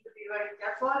 you need to be very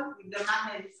careful with the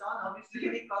magnet is on,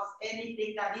 obviously, because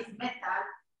anything that is metal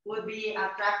would be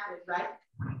attracted, right?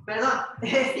 Perdón,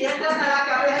 si entras a la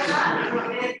caverna, pues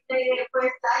hay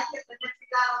que tener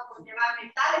cuidado con llevar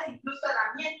metales, incluso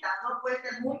herramientas, ¿no? Puede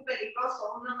ser muy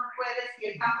peligroso. Uno no puede,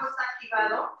 si el campo está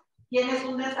activado, tienes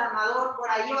un desarmador por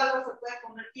ahí o algo se puede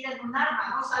convertir en un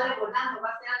arma, no sale volando, va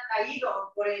a ser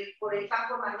atraído por el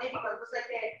campo magnético, entonces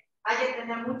hay que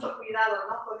tener mucho cuidado,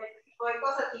 ¿no? Con este tipo de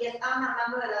cosas. Y estaban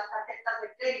hablando de las tarjetas de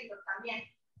crédito también.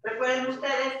 Recuerden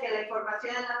ustedes que la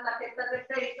información en las tarjetas de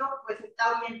crédito pues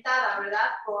está orientada,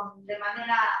 ¿verdad? De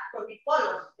manera con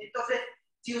dipolos. Entonces,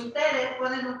 si ustedes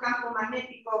ponen un campo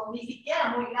magnético ni siquiera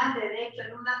muy grande, de hecho,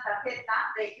 en una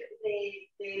tarjeta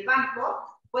del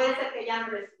banco, puede ser que ya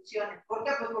no les funcione. ¿Por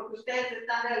qué? Pues porque ustedes se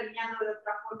están realineando de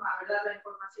otra forma, ¿verdad? La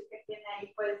información que tiene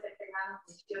ahí puede ser que ya no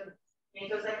funcione.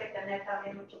 Entonces hay que tener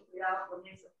también mucho cuidado con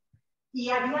eso. Y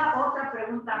había otra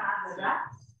pregunta más, ¿verdad?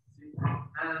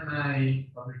 And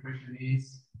my other question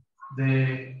is,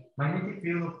 the magnetic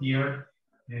field of the Earth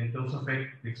does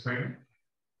affect the experiment?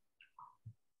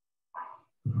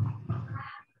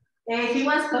 He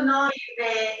wants to know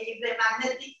if the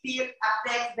magnetic field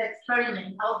affects the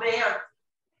experiment of the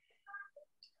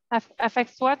Earth.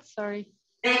 Affects what? Sorry.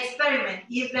 The experiment.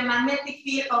 If the magnetic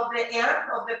field of the Earth,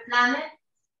 of the planet,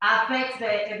 affects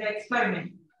the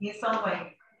experiment in some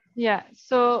way. Yeah,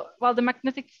 so, well, the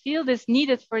magnetic field is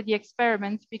needed for the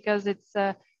experiment because it's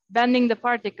bending the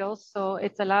particles, so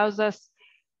it allows us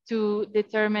to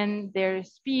determine their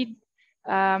speed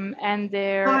and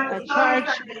their charge.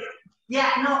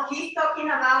 Yeah, no, he's talking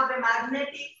about the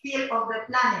magnetic field of the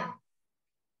planet,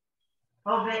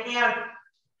 of the Earth.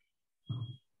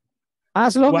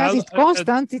 As long as it's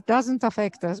constant, it doesn't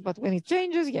affect us, but when it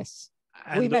changes, yes.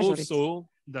 And also,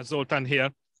 the Zoltan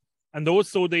here, and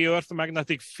also the Earth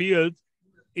magnetic field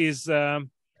is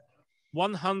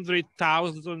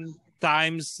 100,000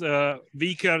 times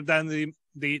weaker than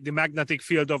the magnetic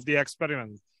field of the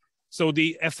experiment. So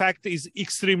the effect is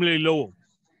extremely low,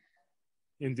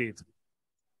 indeed.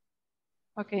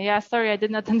 Okay, yeah, sorry, I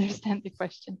did not understand the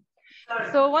question. Sorry.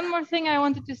 So one more thing I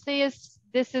wanted to say is,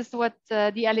 this is what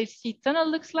the LHC tunnel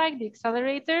looks like, the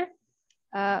accelerator.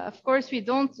 Of course, we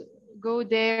don't go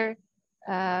there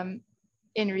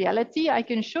in reality. I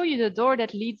can show you the door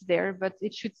that leads there, but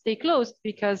it should stay closed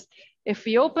because if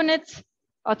we open it,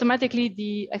 automatically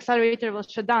the accelerator will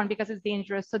shut down because it's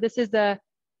dangerous. So this is the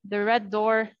red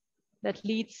door that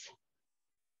leads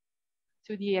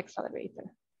to the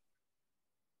accelerator.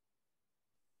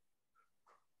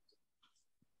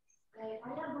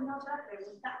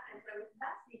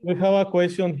 We have a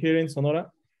question here in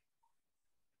Sonora.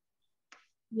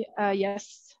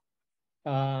 Yes.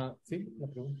 Sí, la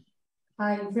pregunta.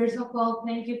 Hi, first of all,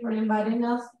 thank you for inviting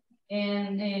us.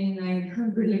 And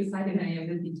I'm really excited. I am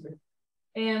the teacher.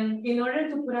 In order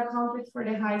to put a context for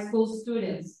the high school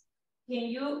students, can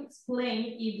you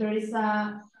explain if there is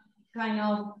a kind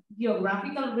of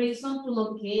geographical reason to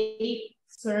locate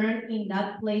CERN in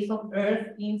that place of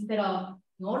Earth instead of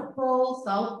North Pole,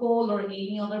 South Pole, or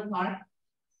any other part?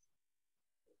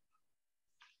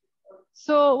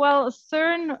 So, well,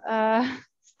 CERN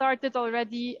started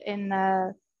already in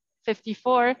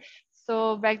 54.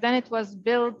 So back then it was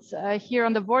built here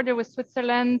on the border with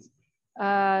Switzerland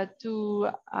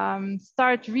to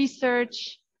start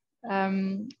research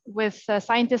with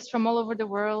scientists from all over the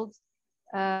world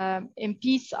in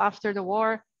peace after the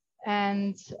war.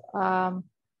 And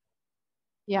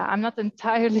yeah, I'm not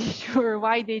entirely sure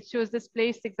why they chose this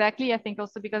place exactly. I think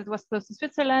also because it was close to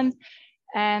Switzerland.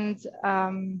 And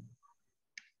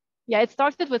yeah, it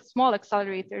started with small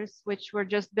accelerators, which were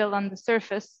just built on the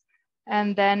surface.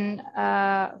 And then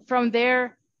from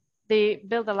there, they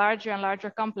built a larger and larger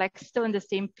complex still in the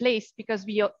same place because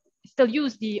we still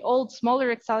use the old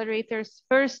smaller accelerators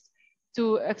first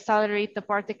to accelerate the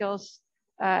particles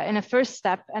in a first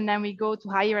step. And then we go to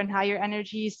higher and higher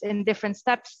energies in different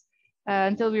steps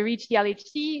until we reach the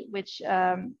LHC, which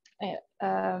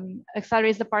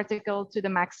accelerates the particle to the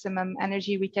maximum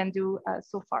energy we can do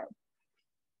so far.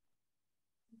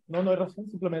 No, no hay razón,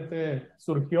 simplemente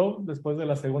surgió después de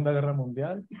la Segunda Guerra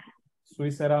Mundial.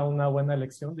 Suiza era una buena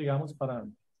elección, digamos, para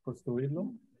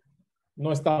construirlo.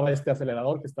 No estaba este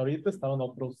acelerador que está ahorita, estaban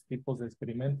otros tipos de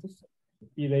experimentos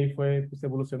y de ahí fue pues,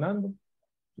 evolucionando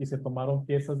y se tomaron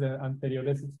piezas de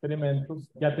anteriores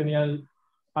experimentos. Ya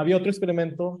había otro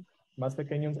experimento más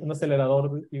pequeño, un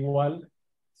acelerador igual,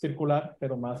 circular,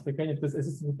 pero más pequeño. Entonces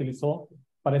ese se utilizó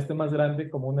para este más grande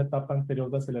como una etapa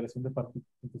anterior de aceleración de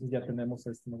partículas. Entonces ya tenemos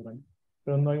este más grande.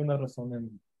 Pero no hay una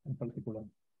razón en particular.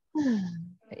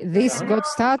 This got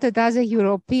started as a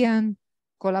European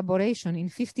collaboration in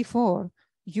 '54.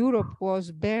 Europe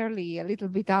was barely a little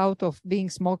bit out of being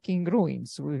smoking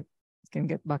ruins. We can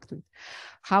get back to it.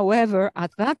 However,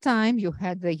 at that time, you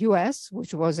had the US,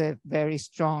 which was a very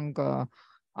strong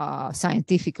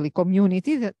scientifically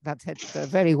community that had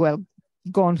very well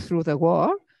gone through the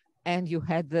war. And you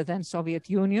had the then Soviet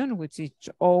Union with its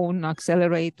own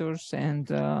accelerators and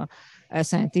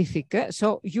scientific.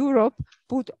 So Europe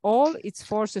put all its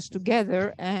forces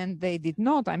together, and they did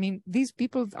not. I mean, these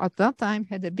people at that time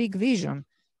had a big vision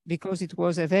because it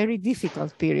was a very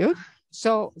difficult period.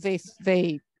 So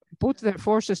they put their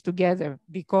forces together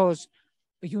because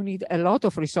you need a lot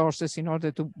of resources in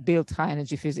order to build high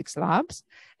energy physics labs.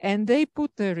 And they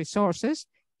put the resources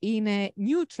in a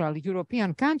neutral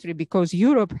European country because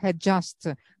Europe had just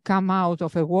come out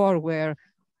of a war where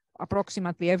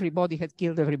approximately everybody had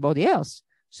killed everybody else.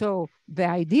 So the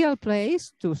ideal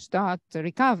place to start the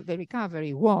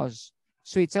recovery was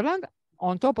Switzerland.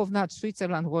 On top of that,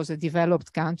 Switzerland was a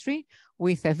developed country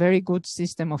with a very good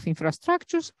system of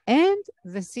infrastructures and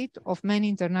the seat of many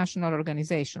international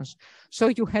organizations. So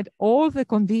you had all the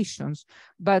conditions,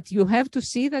 but you have to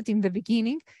see that in the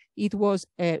beginning, it was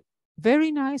a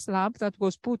very nice lab that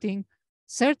was putting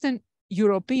certain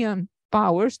European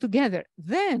powers together.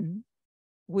 Then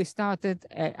we started,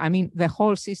 the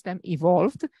whole system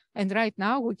evolved. And right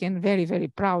now we can very, very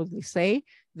proudly say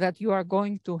that you are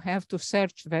going to have to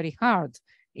search very hard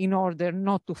in order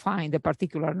not to find a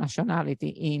particular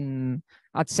nationality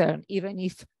at CERN, even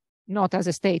if not as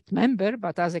a state member,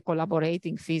 but as a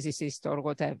collaborating physicist or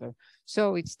whatever.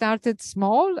 So it started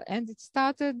small and it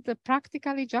started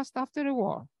practically just after a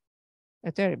war.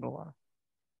 A terrible war.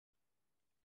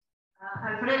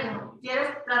 Alfredo, ¿quieres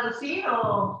traducir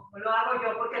o lo hago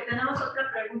yo? Porque tenemos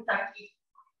otra pregunta aquí.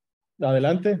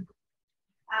 Adelante.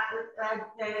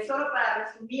 Solo para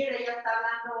resumir, ella está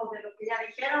hablando de lo que ya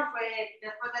dijeron, fue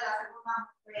después de la Segunda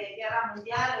Guerra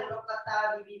Mundial, Europa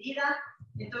estaba dividida,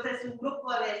 entonces un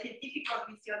grupo de científicos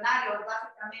visionarios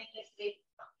básicamente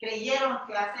creyeron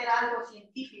que hacer algo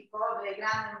científico de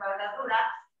gran envergadura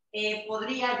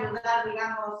podría ayudar,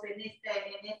 digamos, en este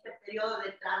periodo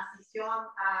de transición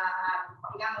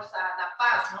digamos, a la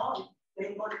paz, ¿no?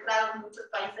 Involucrados muchos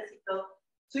países y todo.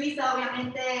 Suiza,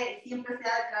 obviamente, siempre se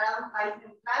ha declarado un país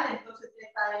neutral, entonces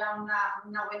esta era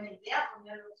una buena idea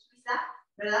ponerlo en Suiza,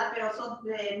 ¿verdad? Pero son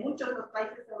de muchos los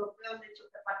países europeos, de hecho,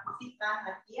 que participan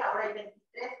aquí. Ahora hay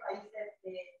 23 países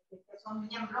que son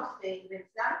miembros del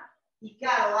CERN. Y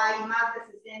claro, hay más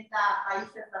de 60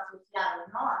 países asociados,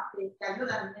 ¿no? Que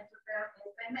ayudan en estos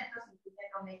experimentos,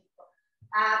 incluyendo México.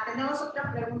 Tenemos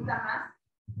otra pregunta más.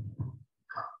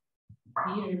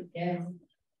 Yes,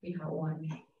 we have one.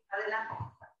 Adelante.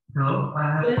 Hello, I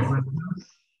have two questions.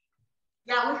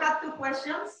 Yeah, we have two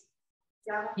questions.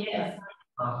 Yeah. Yes.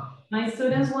 My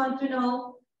students want to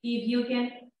know if you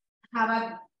can have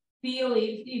a feel,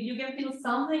 if you can feel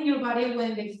something in your body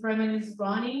when the experiment is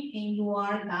running and you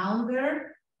are down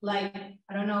there, like,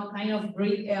 I don't know, kind of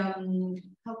breathe, how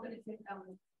can I say,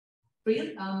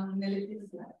 breathe,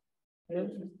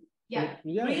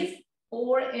 breathe,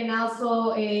 and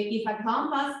also if a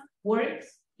compass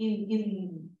works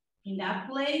in that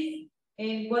place,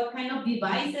 and what kind of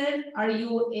devices are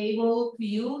you able to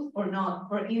use or not?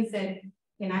 For instance,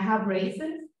 can I have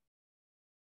braces?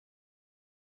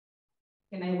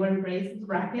 Can I wear braces,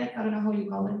 brackets? I don't know how you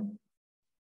call them.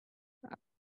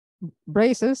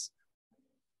 Braces?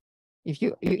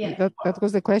 That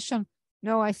was the question.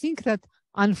 No, I think that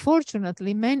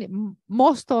unfortunately,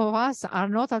 most of us are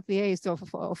not at the age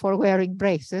for wearing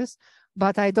braces,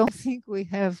 but I don't think we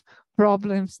have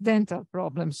dental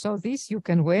problems. So this you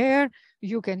can wear,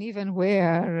 you can even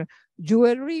wear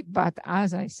jewelry, but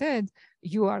as I said,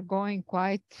 you are going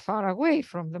quite far away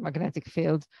from the magnetic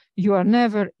field. You are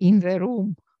never in the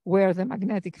room where the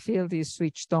magnetic field is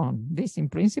switched on. This, in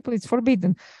principle, is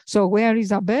forbidden. So where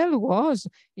Isabelle was,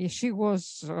 she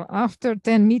was after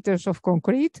 10 meters of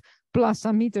concrete, plus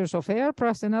some meters of air,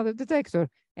 plus another detector.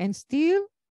 And still,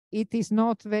 it is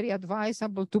not very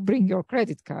advisable to bring your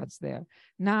credit cards there.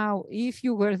 Now, if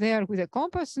you were there with a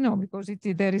compass, no, because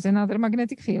there is another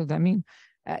magnetic field. I mean,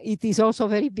 it is also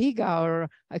very big, our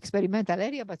experimental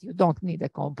area, but you don't need a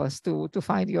compass to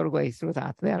find your way through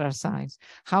that. There are signs.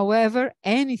 However,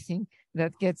 anything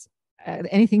that gets,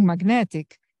 anything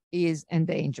magnetic is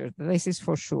endangered. This is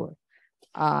for sure.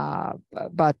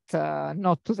 But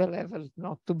not to the level,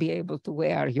 not to be able to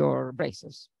wear your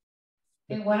braces.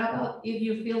 And what about if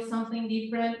you feel something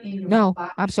different in your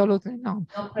body? Absolutely no.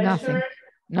 No pressure?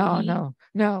 Nothing.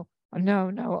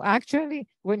 No. Actually,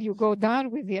 when you go down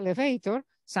with the elevator,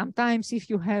 sometimes if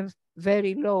you have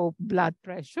very low blood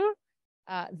pressure,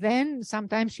 then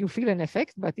sometimes you feel an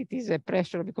effect, but it is a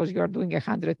pressure because you are doing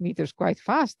 100 meters quite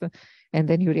fast, and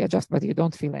then you readjust, but you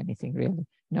don't feel anything really.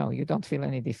 No, you don't feel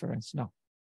any difference, no.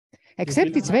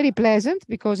 Except it's very pleasant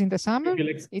because in the summer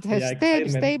it has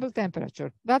stable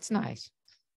temperature. That's nice.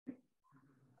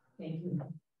 Thank you.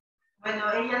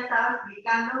 Bueno, ella estaba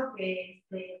explicando que,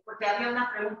 porque había una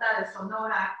pregunta de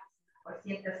Sonora, pues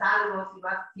sientes algo, si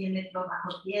vas 100 metros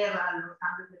bajo tierra, los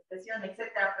cambios de presión,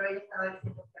 etcétera, pero ella estaba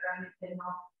diciendo que realmente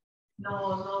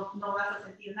no vas a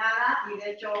sentir nada, y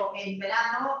de hecho en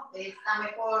verano está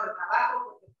mejor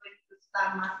abajo porque puede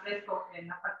estar más fresco que en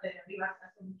la parte de arriba,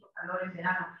 hace mucho calor en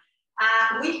verano.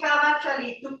 We have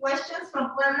actually 2 questions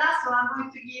from Puebla, so I'm going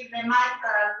to give the mic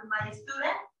to my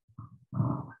student.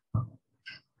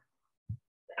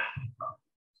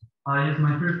 Yes,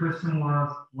 my first question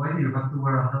was, why do you have to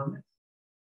wear a helmet?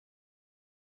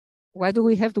 Why do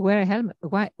we have to wear a helmet?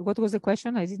 Why? What was the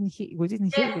question? I didn't hear. We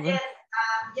didn't hear.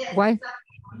 Yes. Why?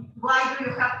 Exactly. Why do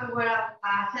you have to wear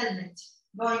a helmet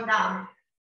going down?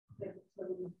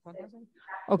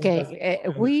 Okay,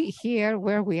 we here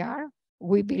where we are,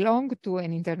 we belong to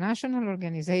an international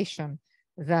organization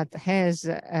that has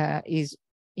is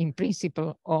in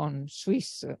principle on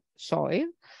Swiss soil,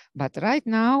 but right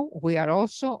now we are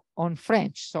also on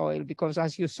French soil because,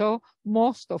 as you saw,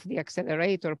 most of the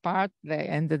accelerator part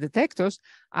and the detectors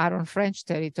are on French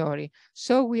territory.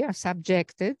 So we are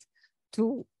subjected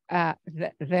to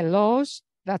the laws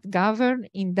that govern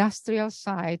industrial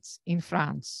sites in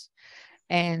France.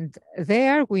 And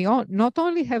there we not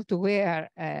only have to wear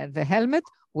the helmet,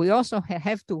 we also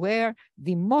have to wear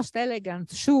the most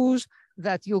elegant shoes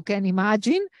that you can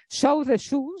imagine. Show the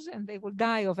shoes and they will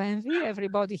die of envy.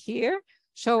 Everybody here,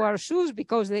 show our shoes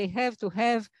because they have to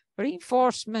have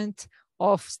reinforcement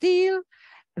of steel.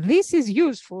 This is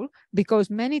useful because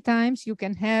many times you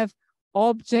can have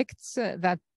objects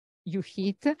that you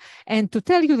hit. And to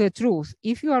tell you the truth,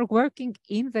 if you are working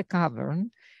in the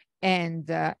cavern and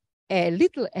a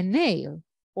nail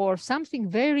or something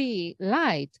very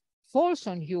light falls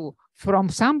on you from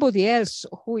somebody else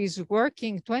who is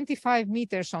working 25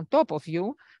 meters on top of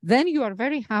you, then you are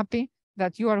very happy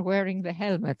that you are wearing the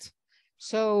helmet.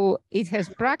 So it has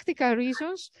practical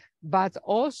reasons, but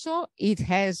also it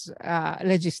has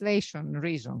legislation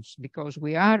reasons because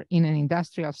we are in an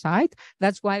industrial site.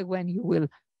 That's why when you will,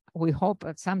 we hope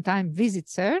at some time visit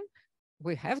CERN,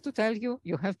 we have to tell you,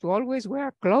 you have to always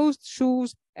wear closed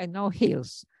shoes and no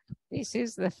heels. This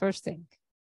is the first thing.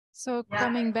 So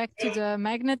coming back to the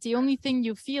magnet, the only thing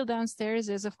you feel downstairs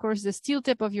is, of course, the steel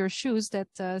tip of your shoes that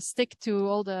stick to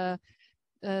all the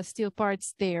steel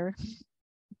parts there.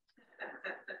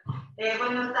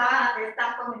 Bueno,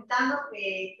 están comentando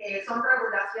que son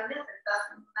regulaciones,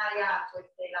 estás en un área pues,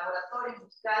 de laboratorio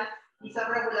industrial y son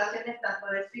regulaciones tanto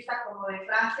de Suiza como de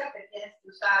Francia que tienes que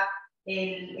usar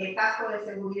el casco de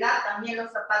seguridad, también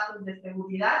los zapatos de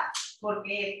seguridad,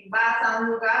 porque vas a un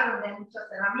lugar donde hay muchas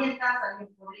herramientas,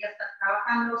 alguien podría estar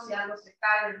trabajando, si algo se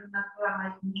cae de una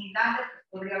altura muy grande, pues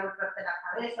podría golpearte la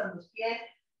cabeza, los pies.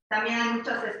 También hay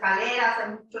muchas escaleras, hay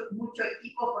mucho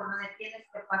equipo por donde tienes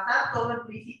que pasar. Todo en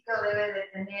principio debe de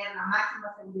tener la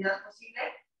máxima seguridad posible,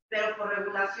 pero por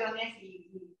regulaciones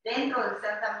y dentro del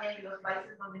CERN también y los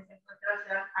países donde se encuentra el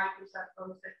CERN hay que usar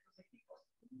todos estos equipos.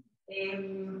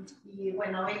 Y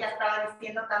bueno, ella estaba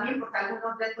diciendo también, porque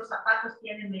algunos de estos zapatos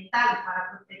tienen metal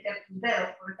para proteger tus dedos,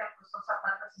 por ejemplo, son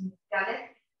zapatos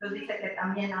industriales, entonces dice que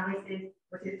también a veces,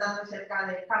 pues estando cerca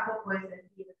del campo, puedes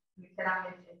sentir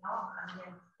ligeramente, ¿no?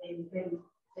 También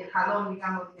el jalón,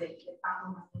 digamos, del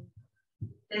campo.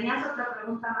 ¿Tenías otra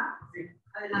pregunta más? Sí.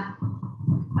 Adelante.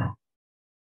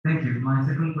 Thank you. My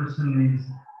second question is,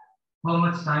 how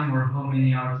much time or how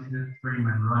many hours is the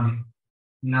experiment running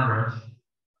in average?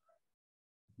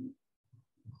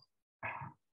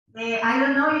 I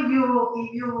don't know if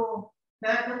you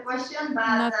heard the question,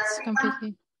 but not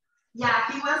completely.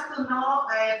 Yeah, he wants to know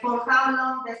for how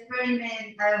long the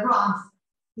experiment runs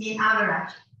in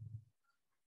average.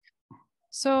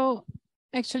 So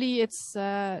actually it's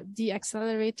the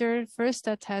accelerator first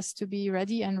that has to be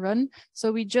ready and run.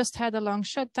 So we just had a long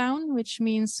shutdown, which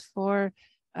means for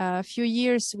a few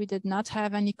years we did not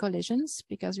have any collisions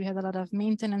because we had a lot of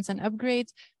maintenance and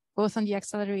upgrades, both on the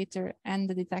accelerator and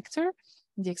the detector,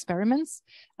 the experiments.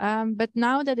 But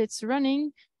now that it's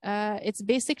running, it's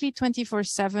basically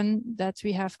 24/7 that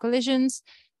we have collisions.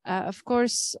 Of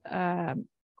course,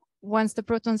 once the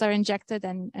protons are injected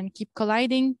and keep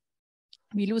colliding,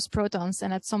 we lose protons,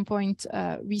 and at some point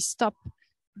we stop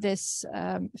this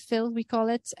fill, we call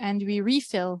it, and we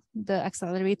refill the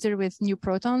accelerator with new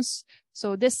protons.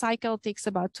 So this cycle takes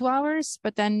about 2 hours,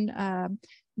 but then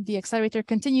the accelerator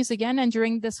continues again, and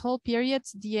during this whole period,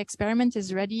 the experiment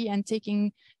is ready and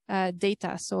taking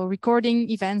data, so recording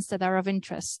events that are of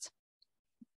interest.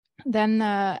 Then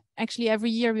actually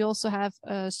every year we also have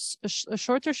a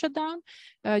shorter shutdown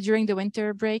during the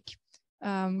winter break,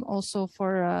 also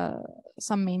for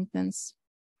some maintenance.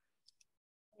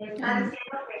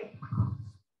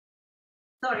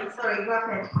 Sorry, go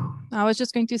ahead. I was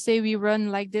just going to say we run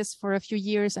like this for a few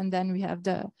years, and then we have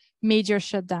the major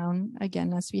shutdown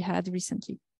again, as we had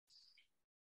recently.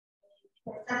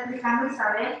 Está explicando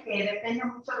Isabel que depende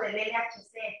mucho del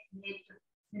LHC, de hecho.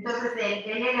 Entonces,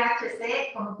 el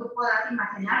LHC, como tú podrás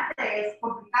imaginarte, es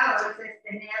complicado a veces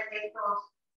tener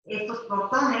estos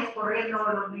protones corriendo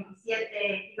los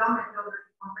 27 kilómetros de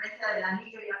circunferencia del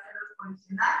anillo y hacerlos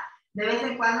colisionar. De vez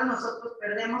en cuando nosotros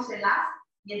perdemos el haz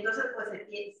y entonces pues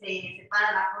se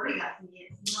separa la corrida si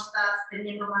no estás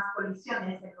teniendo más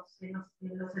colisiones en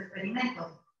los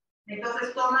experimentos.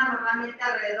 Entonces toma normalmente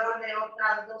alrededor de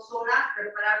otras 2 horas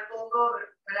preparar todo,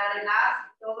 recuperar el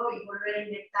haz y todo y volver a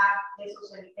inyectar esos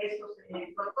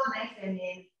protones en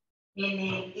el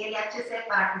LHC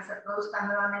para que se produzcan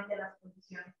nuevamente las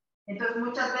condiciones. Entonces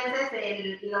muchas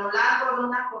veces lo largo de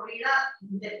una corrida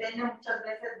depende muchas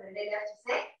veces del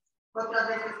LHC. Otras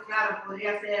veces, claro,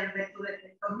 podría ser de tu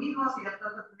detector mismo, si de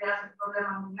pronto tuvieras un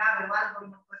problema muy grave o algo y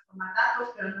no puedes tomar datos,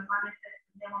 pero normalmente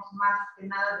dependemos más que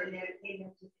nada del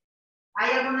LHC.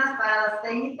 Hay algunas paradas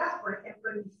técnicas, por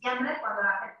ejemplo en diciembre, cuando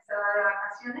la gente se va de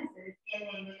vacaciones, se detiene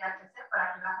el LHC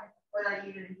para que la gente pueda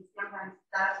ir en diciembre a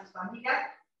visitar a sus familias.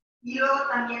 Y luego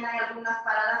también hay algunas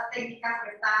paradas técnicas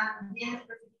que están bien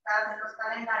especificadas en los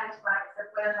calendarios para que se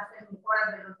puedan hacer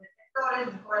mejoras de los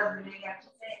detectores, mejoras del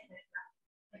LHC, etc.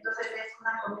 Entonces es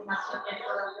una combinación de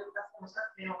todas estas cosas,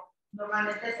 pero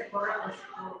normalmente se corre pues,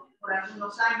 por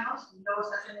algunos años y luego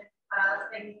se hacen paradas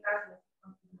técnicas y así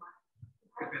continúan.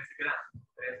 Pensé que eran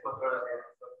 3, 4 horas.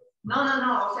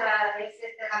 No, o sea,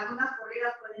 algunas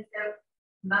corridas pueden ser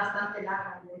bastante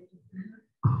largas.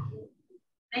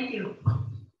 Thank you.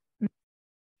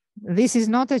 This is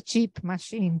not a cheap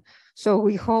machine, so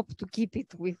we hope to keep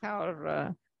it with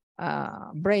our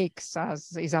breaks,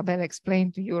 as Isabelle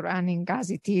explained to you, running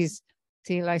as it is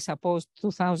till, I suppose,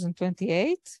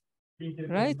 2028,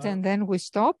 right? And then we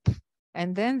stop,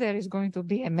 and then there is going to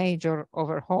be a major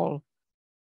overhaul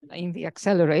in the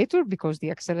accelerator, because the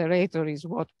accelerator is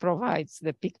what provides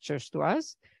the pictures to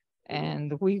us,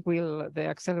 and the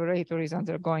accelerator is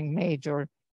undergoing major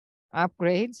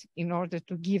upgrades in order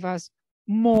to give us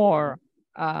more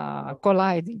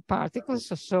colliding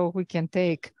particles, so we can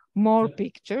take more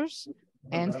pictures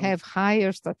and have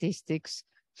higher statistics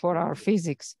for our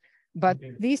physics. But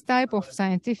these type of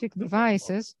scientific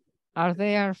devices are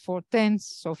there for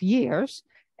tens of years,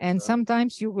 and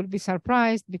sometimes you will be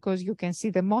surprised because you can see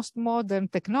the most modern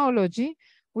technology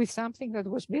with something that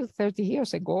was built 30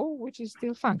 years ago, which is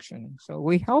still functioning. So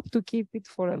we hope to keep it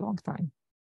for a long time.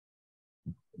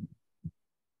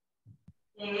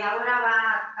 Ahora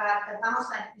vamos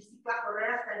al principio a correr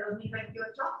hasta el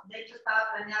 2028. De hecho, estaba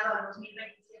planeado al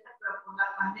 2027, pero por la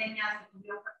pandemia se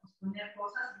tuvieron que posponer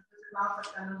cosas. Entonces, vamos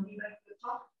hasta el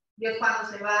 2028. Y es cuando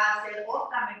se va a hacer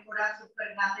otra mejora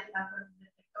súper grande, tanto en los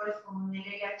detectores como en el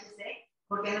LHC,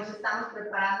 porque nos estamos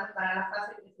preparando para la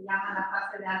fase que se llama la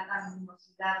fase de alta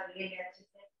luminosidad del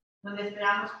LHC, donde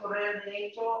esperamos correr, de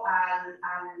hecho, a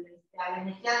la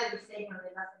energía de diseño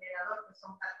del acelerador, que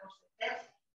son 14 Hz.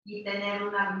 Y tener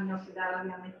una luminosidad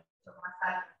obviamente mucho más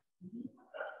alta.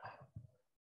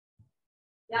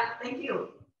 Yeah, thank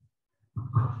you.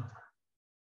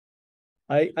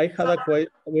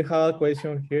 We had a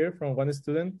question here from one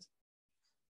student.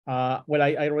 Well,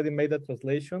 I already made the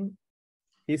translation.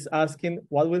 He's asking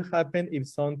what will happen if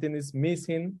something is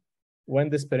missing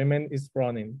when the experiment is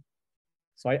running.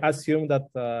 So I assume that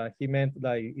he meant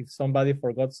like if somebody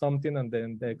forgot something and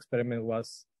then the experiment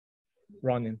was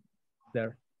running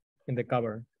there in the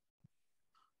cover.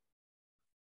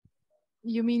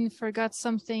 You mean forgot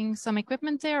something, some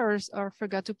equipment there, or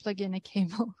forgot to plug in a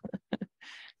cable?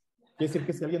 ¿Quiere decir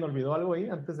que si alguien olvidó algo ahí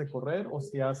antes de correr o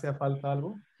si hace falta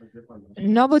algo?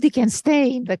 Nobody can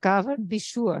stay in the cover, be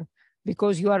sure,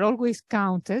 because you are always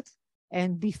counted.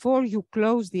 And before you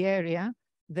close the area,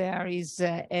 there is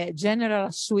a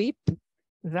general sweep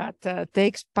that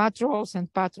takes patrols and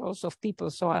patrols of people.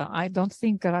 So I don't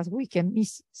think that we can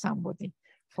miss somebody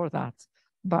for that.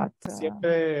 But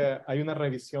siempre hay una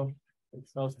revisión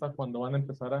exhausta cuando van a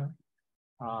empezar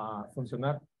a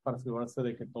funcionar para asegurarse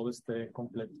de que todo esté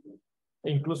completo. E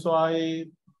incluso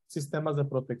hay sistemas de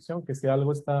protección que si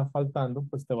algo está faltando,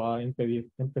 pues te va a impedir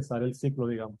empezar el ciclo,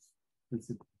 digamos. El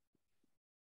ciclo.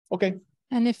 Okay,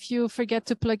 And if you forget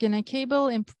to plug in a cable,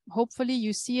 and hopefully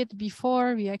you see it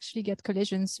before we actually get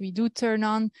collisions. We do turn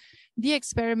on the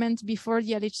experiment before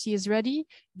the LHC is ready.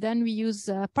 Then we use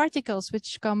particles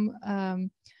which come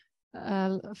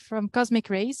from cosmic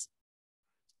rays.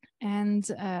 And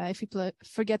if you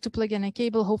forget to plug in a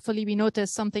cable, hopefully we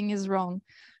notice something is wrong.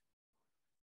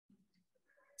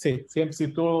 Sí, siempre, si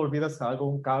tú olvidas algo,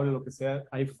 un cable, lo que sea,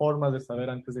 hay formas de saber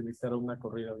antes de iniciar una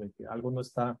corrida de que algo no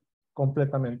está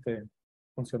completamente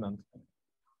funcionando.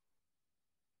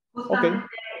 Justamente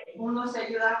uno se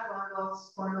ayuda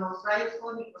con los rayos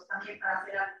cósmicos también para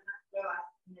hacer algunas pruebas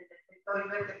en el detector y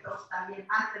detectores también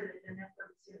antes de tener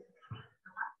producciones.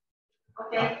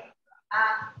 Ok.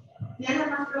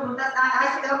 ¿Tienes más preguntas?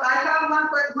 I have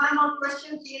one more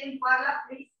question here in Puebla,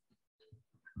 please.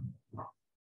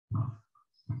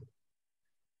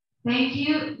 Thank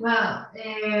you. Well,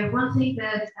 one thing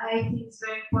that I think is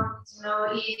very important to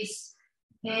know is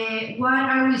what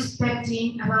are we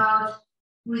expecting about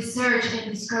research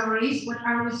and discoveries? What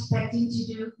are we expecting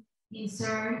to do in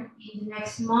CERN in the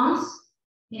next months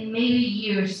and maybe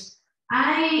years?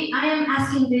 I am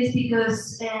asking this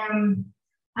because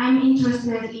I'm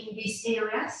interested in these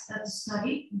areas of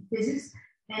study in physics,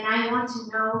 and I want to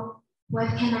know what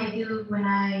can I do when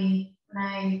I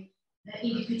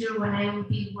in the future when I will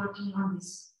be working on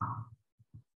this.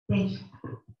 Thank you.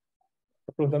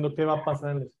 Preguntando qué va a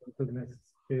pasar en los próximos meses,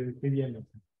 qué viene.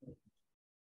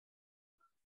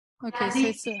 Okay, so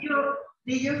it's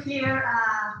did you hear?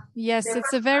 Yes,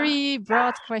 it's a very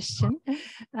broad question.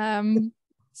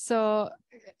 So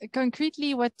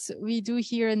concretely, what we do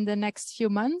here in the next few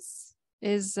months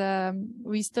is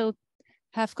we still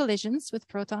have collisions with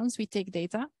protons. We take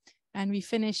data, and we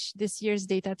finish this year's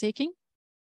data taking.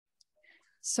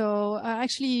 So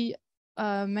actually,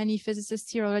 many physicists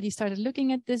here already started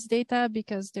looking at this data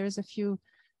because there's a few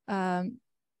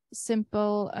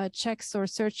simple checks or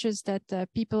searches that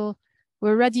people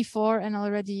were ready for and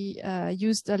already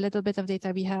used a little bit of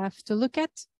data we have to look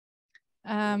at.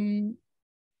 And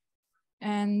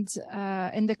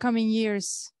in the coming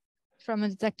years, from a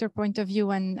detector point of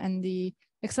view and the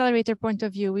accelerator point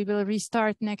of view, we will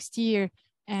restart next year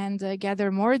and gather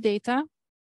more data.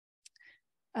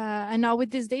 And now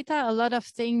with this data, a lot of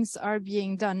things are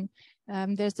being done.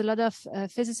 There's a lot of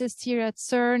physicists here at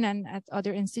CERN and at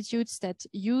other institutes that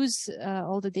use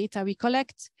all the data we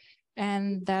collect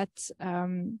and that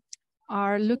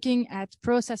are looking at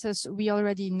processes we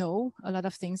already know a lot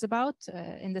of things about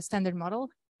in the standard model,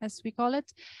 as we call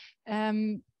it.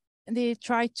 They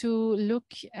try to look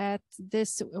at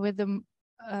this with the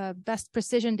best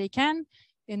precision they can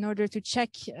in order to check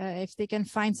if they can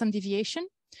find some deviation.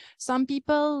 Some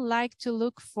people like to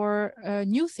look for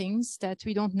new things that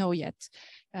we don't know yet.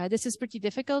 This is pretty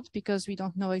difficult because we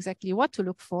don't know exactly what to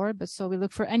look for, but so we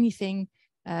look for anything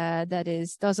that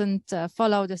doesn't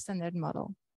follow the standard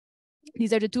model.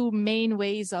 These are the two main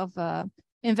ways of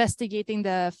investigating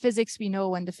the physics we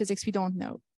know and the physics we don't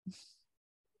know.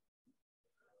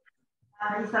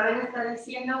 Isabelle está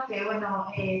diciendo que, bueno,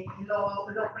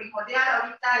 lo primordial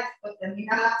ahorita es pues,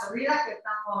 terminar la corrida que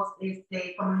estamos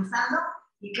comenzando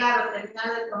y, claro,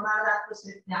 terminar de tomar datos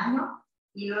este año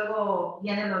y luego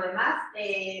viene lo demás.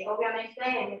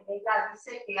 Obviamente, ella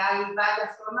dice que hay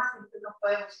varias formas en que uno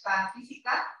puede buscar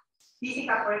física.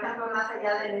 Física, por ejemplo, más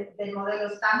allá del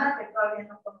modelo estándar, que todavía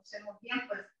no conocemos bien,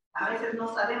 pues a veces no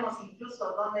sabemos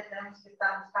incluso dónde tenemos que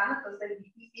estar buscando, entonces es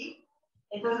difícil.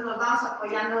 Entonces nos vamos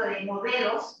apoyando de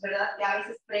modelos, ¿verdad? Que a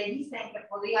veces predicen que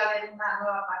podría haber una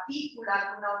nueva partícula,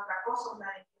 alguna otra cosa, una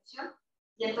desviación.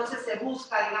 Y entonces se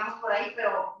busca, digamos, por ahí,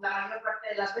 pero la mayor parte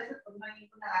de las veces pues no hay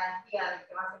ninguna garantía de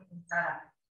que vas a encontrar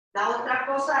algo. La otra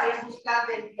cosa es buscar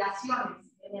desviaciones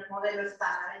en el modelo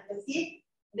estándar. Es decir,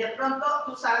 de pronto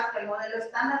tú sabes que el modelo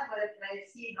estándar puede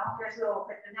predecir, ¿no? ¿Qué es lo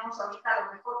que tenemos ahorita,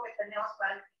 lo mejor que tenemos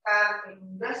para explicar el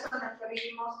universo en el que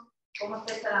vivimos, cómo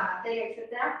está hecha la materia,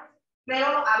 etcétera? Pero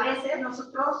a veces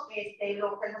nosotros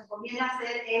lo que nos conviene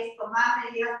hacer es tomar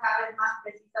medidas cada vez más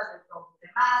precisas del tiempo de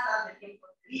masas, del tiempo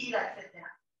de vida, etc.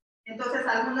 Entonces,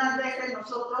 algunas veces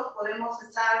nosotros podemos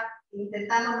estar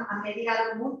intentando medir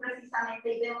algo muy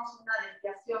precisamente y vemos una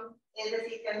desviación, es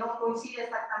decir, que no coincide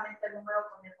exactamente el número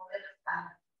con el modelo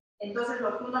estándar. Entonces,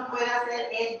 lo que uno puede hacer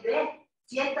es ver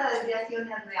cierta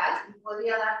desviación es real y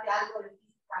podría darte algo de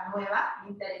física nueva,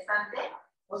 interesante.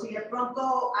 O si de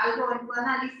pronto algo en tu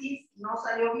análisis no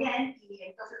salió bien y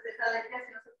entonces esa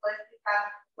desviación se puede explicar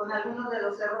con algunos de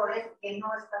los errores que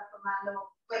no estás tomando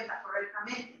en cuenta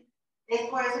correctamente. Es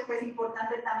por eso que es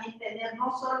importante también tener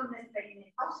no solo un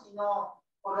experimento, sino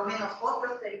por lo menos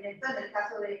otro experimento. En el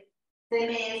caso de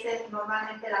CMS,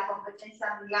 normalmente la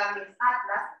competencia amigable es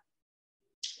Atlas,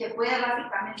 que puede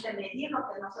básicamente medir lo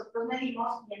que nosotros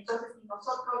medimos, y entonces si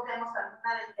nosotros vemos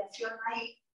alguna desviación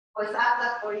ahí, pues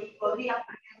Atlas podría,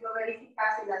 por ejemplo,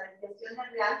 verificar si la desviación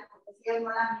es real, porque si ellos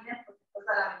no la miden, pues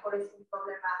a lo mejor es un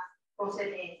problema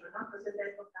procedente, ¿no? Entonces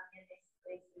esto también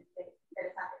es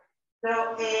interesante.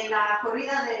 Pero la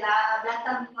corrida de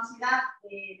alta luminosidad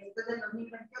después del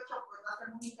 2028 pues va a ser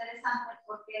muy interesante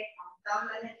porque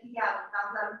aumentamos la energía,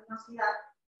 aumentamos la luminosidad,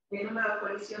 el número de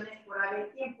colisiones por área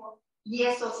y tiempo, y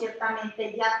eso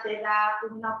ciertamente ya te da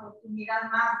una oportunidad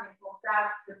más de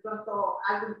encontrar de pronto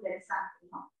algo interesante,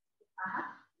 ¿no?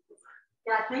 Ajá.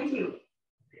 Ya, thank you.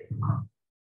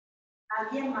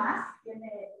 ¿Alguien más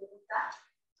tiene preguntas?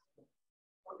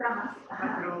 ¿Otra más?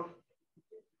 Ajá.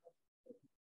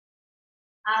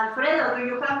 Alfredo, do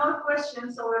you have more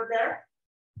questions over there?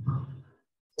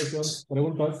 Questions,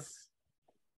 preguntas.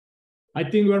 I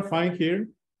think we're fine here.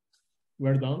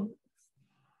 We're done.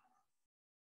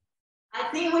 I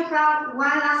think we have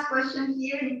one last question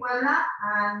here in Puebla,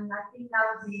 and I think that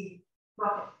would be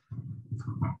perfect.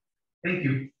 Thank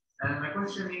you. My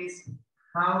question is,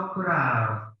 how could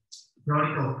a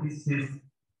theoretical physicist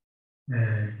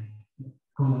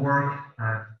could work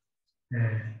at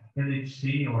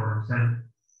LHC or CERN?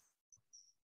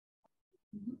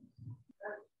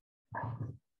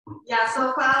 Yeah,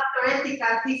 so how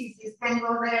theoretical physicists can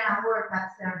go there and work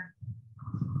at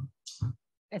CERN?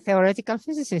 A theoretical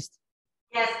physicist.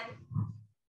 Yes.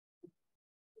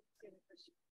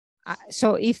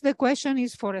 So if the question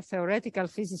is for a theoretical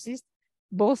physicist,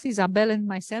 both Isabelle and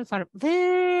myself are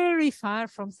very far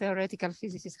from theoretical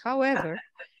physicists. However,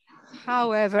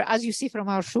 as you see from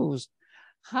our shoes,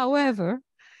 however,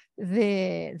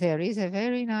 there is a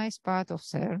very nice part of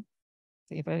CERN,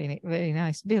 a very, very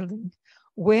nice building,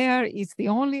 where it's the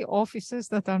only offices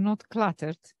that are not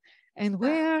cluttered, and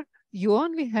where you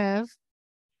only have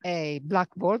a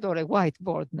blackboard or a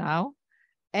whiteboard now,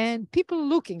 and people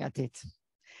looking at it.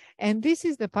 And this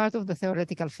is the part of the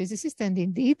theoretical physicist. And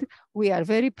indeed, we are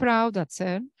very proud at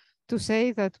CERN to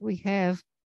say that we have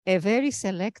a very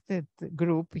selected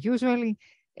group. Usually,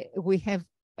 we have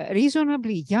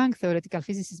reasonably young theoretical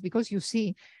physicists, because you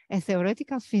see, a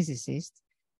theoretical physicist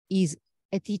is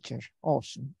a teacher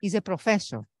also, is a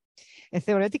professor. A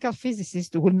theoretical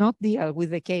physicist will not deal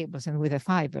with the cables and with the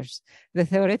fibers. The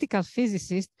theoretical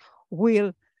physicist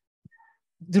will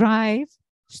drive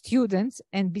students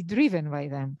and be driven by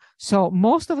them. So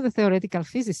most of the theoretical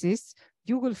physicists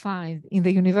you will find in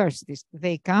the universities,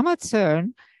 they come at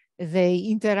CERN, they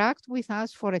interact with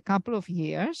us for a couple of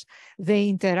years, they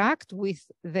interact with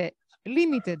the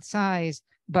limited size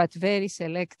but very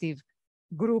selective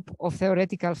group of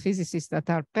theoretical physicists that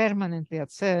are permanently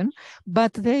at CERN,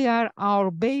 but they are our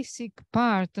basic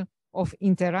part of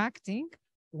interacting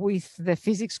with the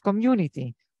physics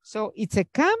community. So it's a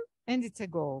come and it's a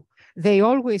go. They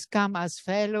always come as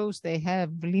fellows, they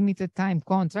have limited time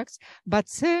contracts, but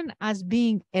CERN, as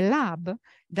being a lab,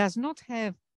 does not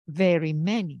have very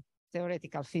many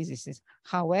theoretical physicists.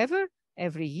 However,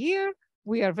 every year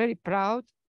we are very proud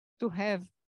to have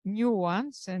new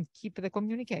ones and keep the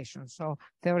communication. So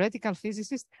theoretical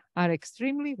physicists are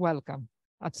extremely welcome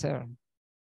at CERN.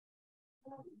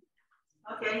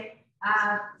 Okay.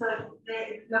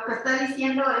 Lo que estoy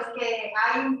diciendo es que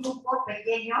hay un grupo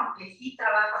pequeño que sí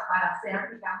trabaja para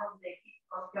hacer, digamos, de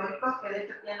equipos teóricos, que de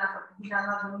hecho tienen las oficinas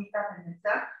más bonitas en el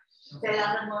CERN. Se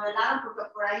las remodelaron porque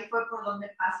por ahí fue por donde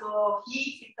pasó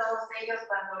Higgs y todos ellos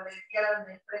cuando les dieron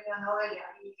el premio Nobel, y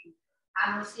ahí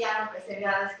anunciaron que se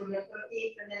había descubierto el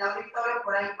Higgs en el auditorio.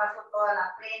 Por ahí pasó toda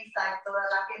la prensa y toda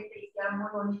la gente, y hicieron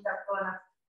muy bonitas todas las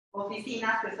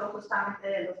oficinas que son justamente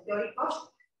de los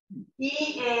teóricos.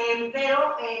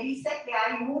 Pero dice que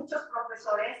hay muchos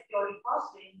profesores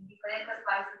teóricos en diferentes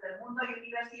países del mundo y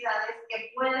universidades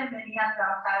que pueden venir a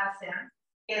trabajar a CERN,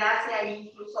 quedarse ahí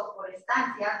incluso por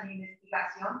estancias de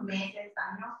investigación, meses,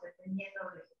 años,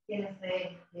 dependiendo de quién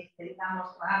esté,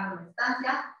 digamos, pagando la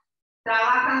estancia.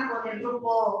 Trabajan con el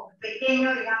grupo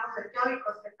pequeño, digamos, de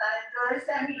teóricos que está dentro del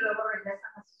CERN y luego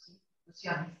regresan a sus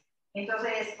instituciones.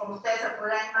 Entonces, como ustedes se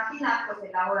podrán imaginar, pues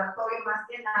el laboratorio más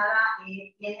que nada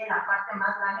tiene la parte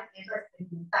más grande, que es la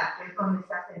experimental, que es donde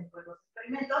se hacen pues, los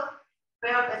experimentos,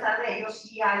 pero a pesar de ello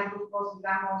sí hay grupos,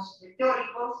 digamos, de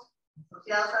teóricos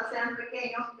asociados al CERN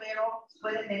pequeños, pero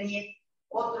pueden venir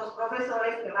otros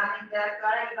profesores que van a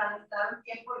interactuar y van a estar un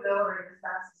tiempo y luego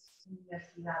regresar a sus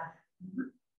universidades.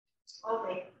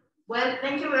 Okay, well,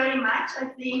 thank you very much. I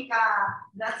think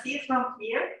that's it from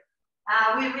here.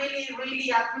 We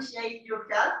really appreciate your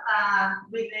help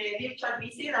with the virtual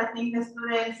visit. I think the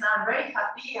students are very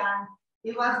happy, and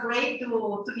it was great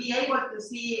to be able to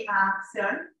see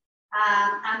CERN.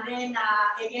 And then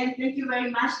again, thank you very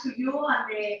much to you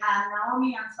and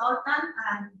Naomi and Zoltan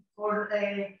and for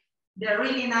the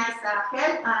really nice help.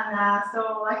 And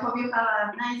so I hope you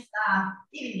have a nice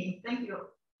evening. Thank you.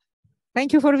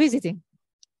 Thank you for visiting.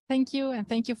 Thank you, and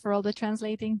thank you for all the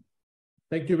translating.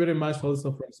 Thank you very much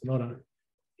also from Sonora.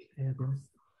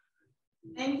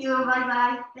 Thank you.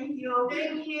 Bye-bye. Thank you.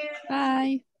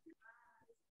 Bye.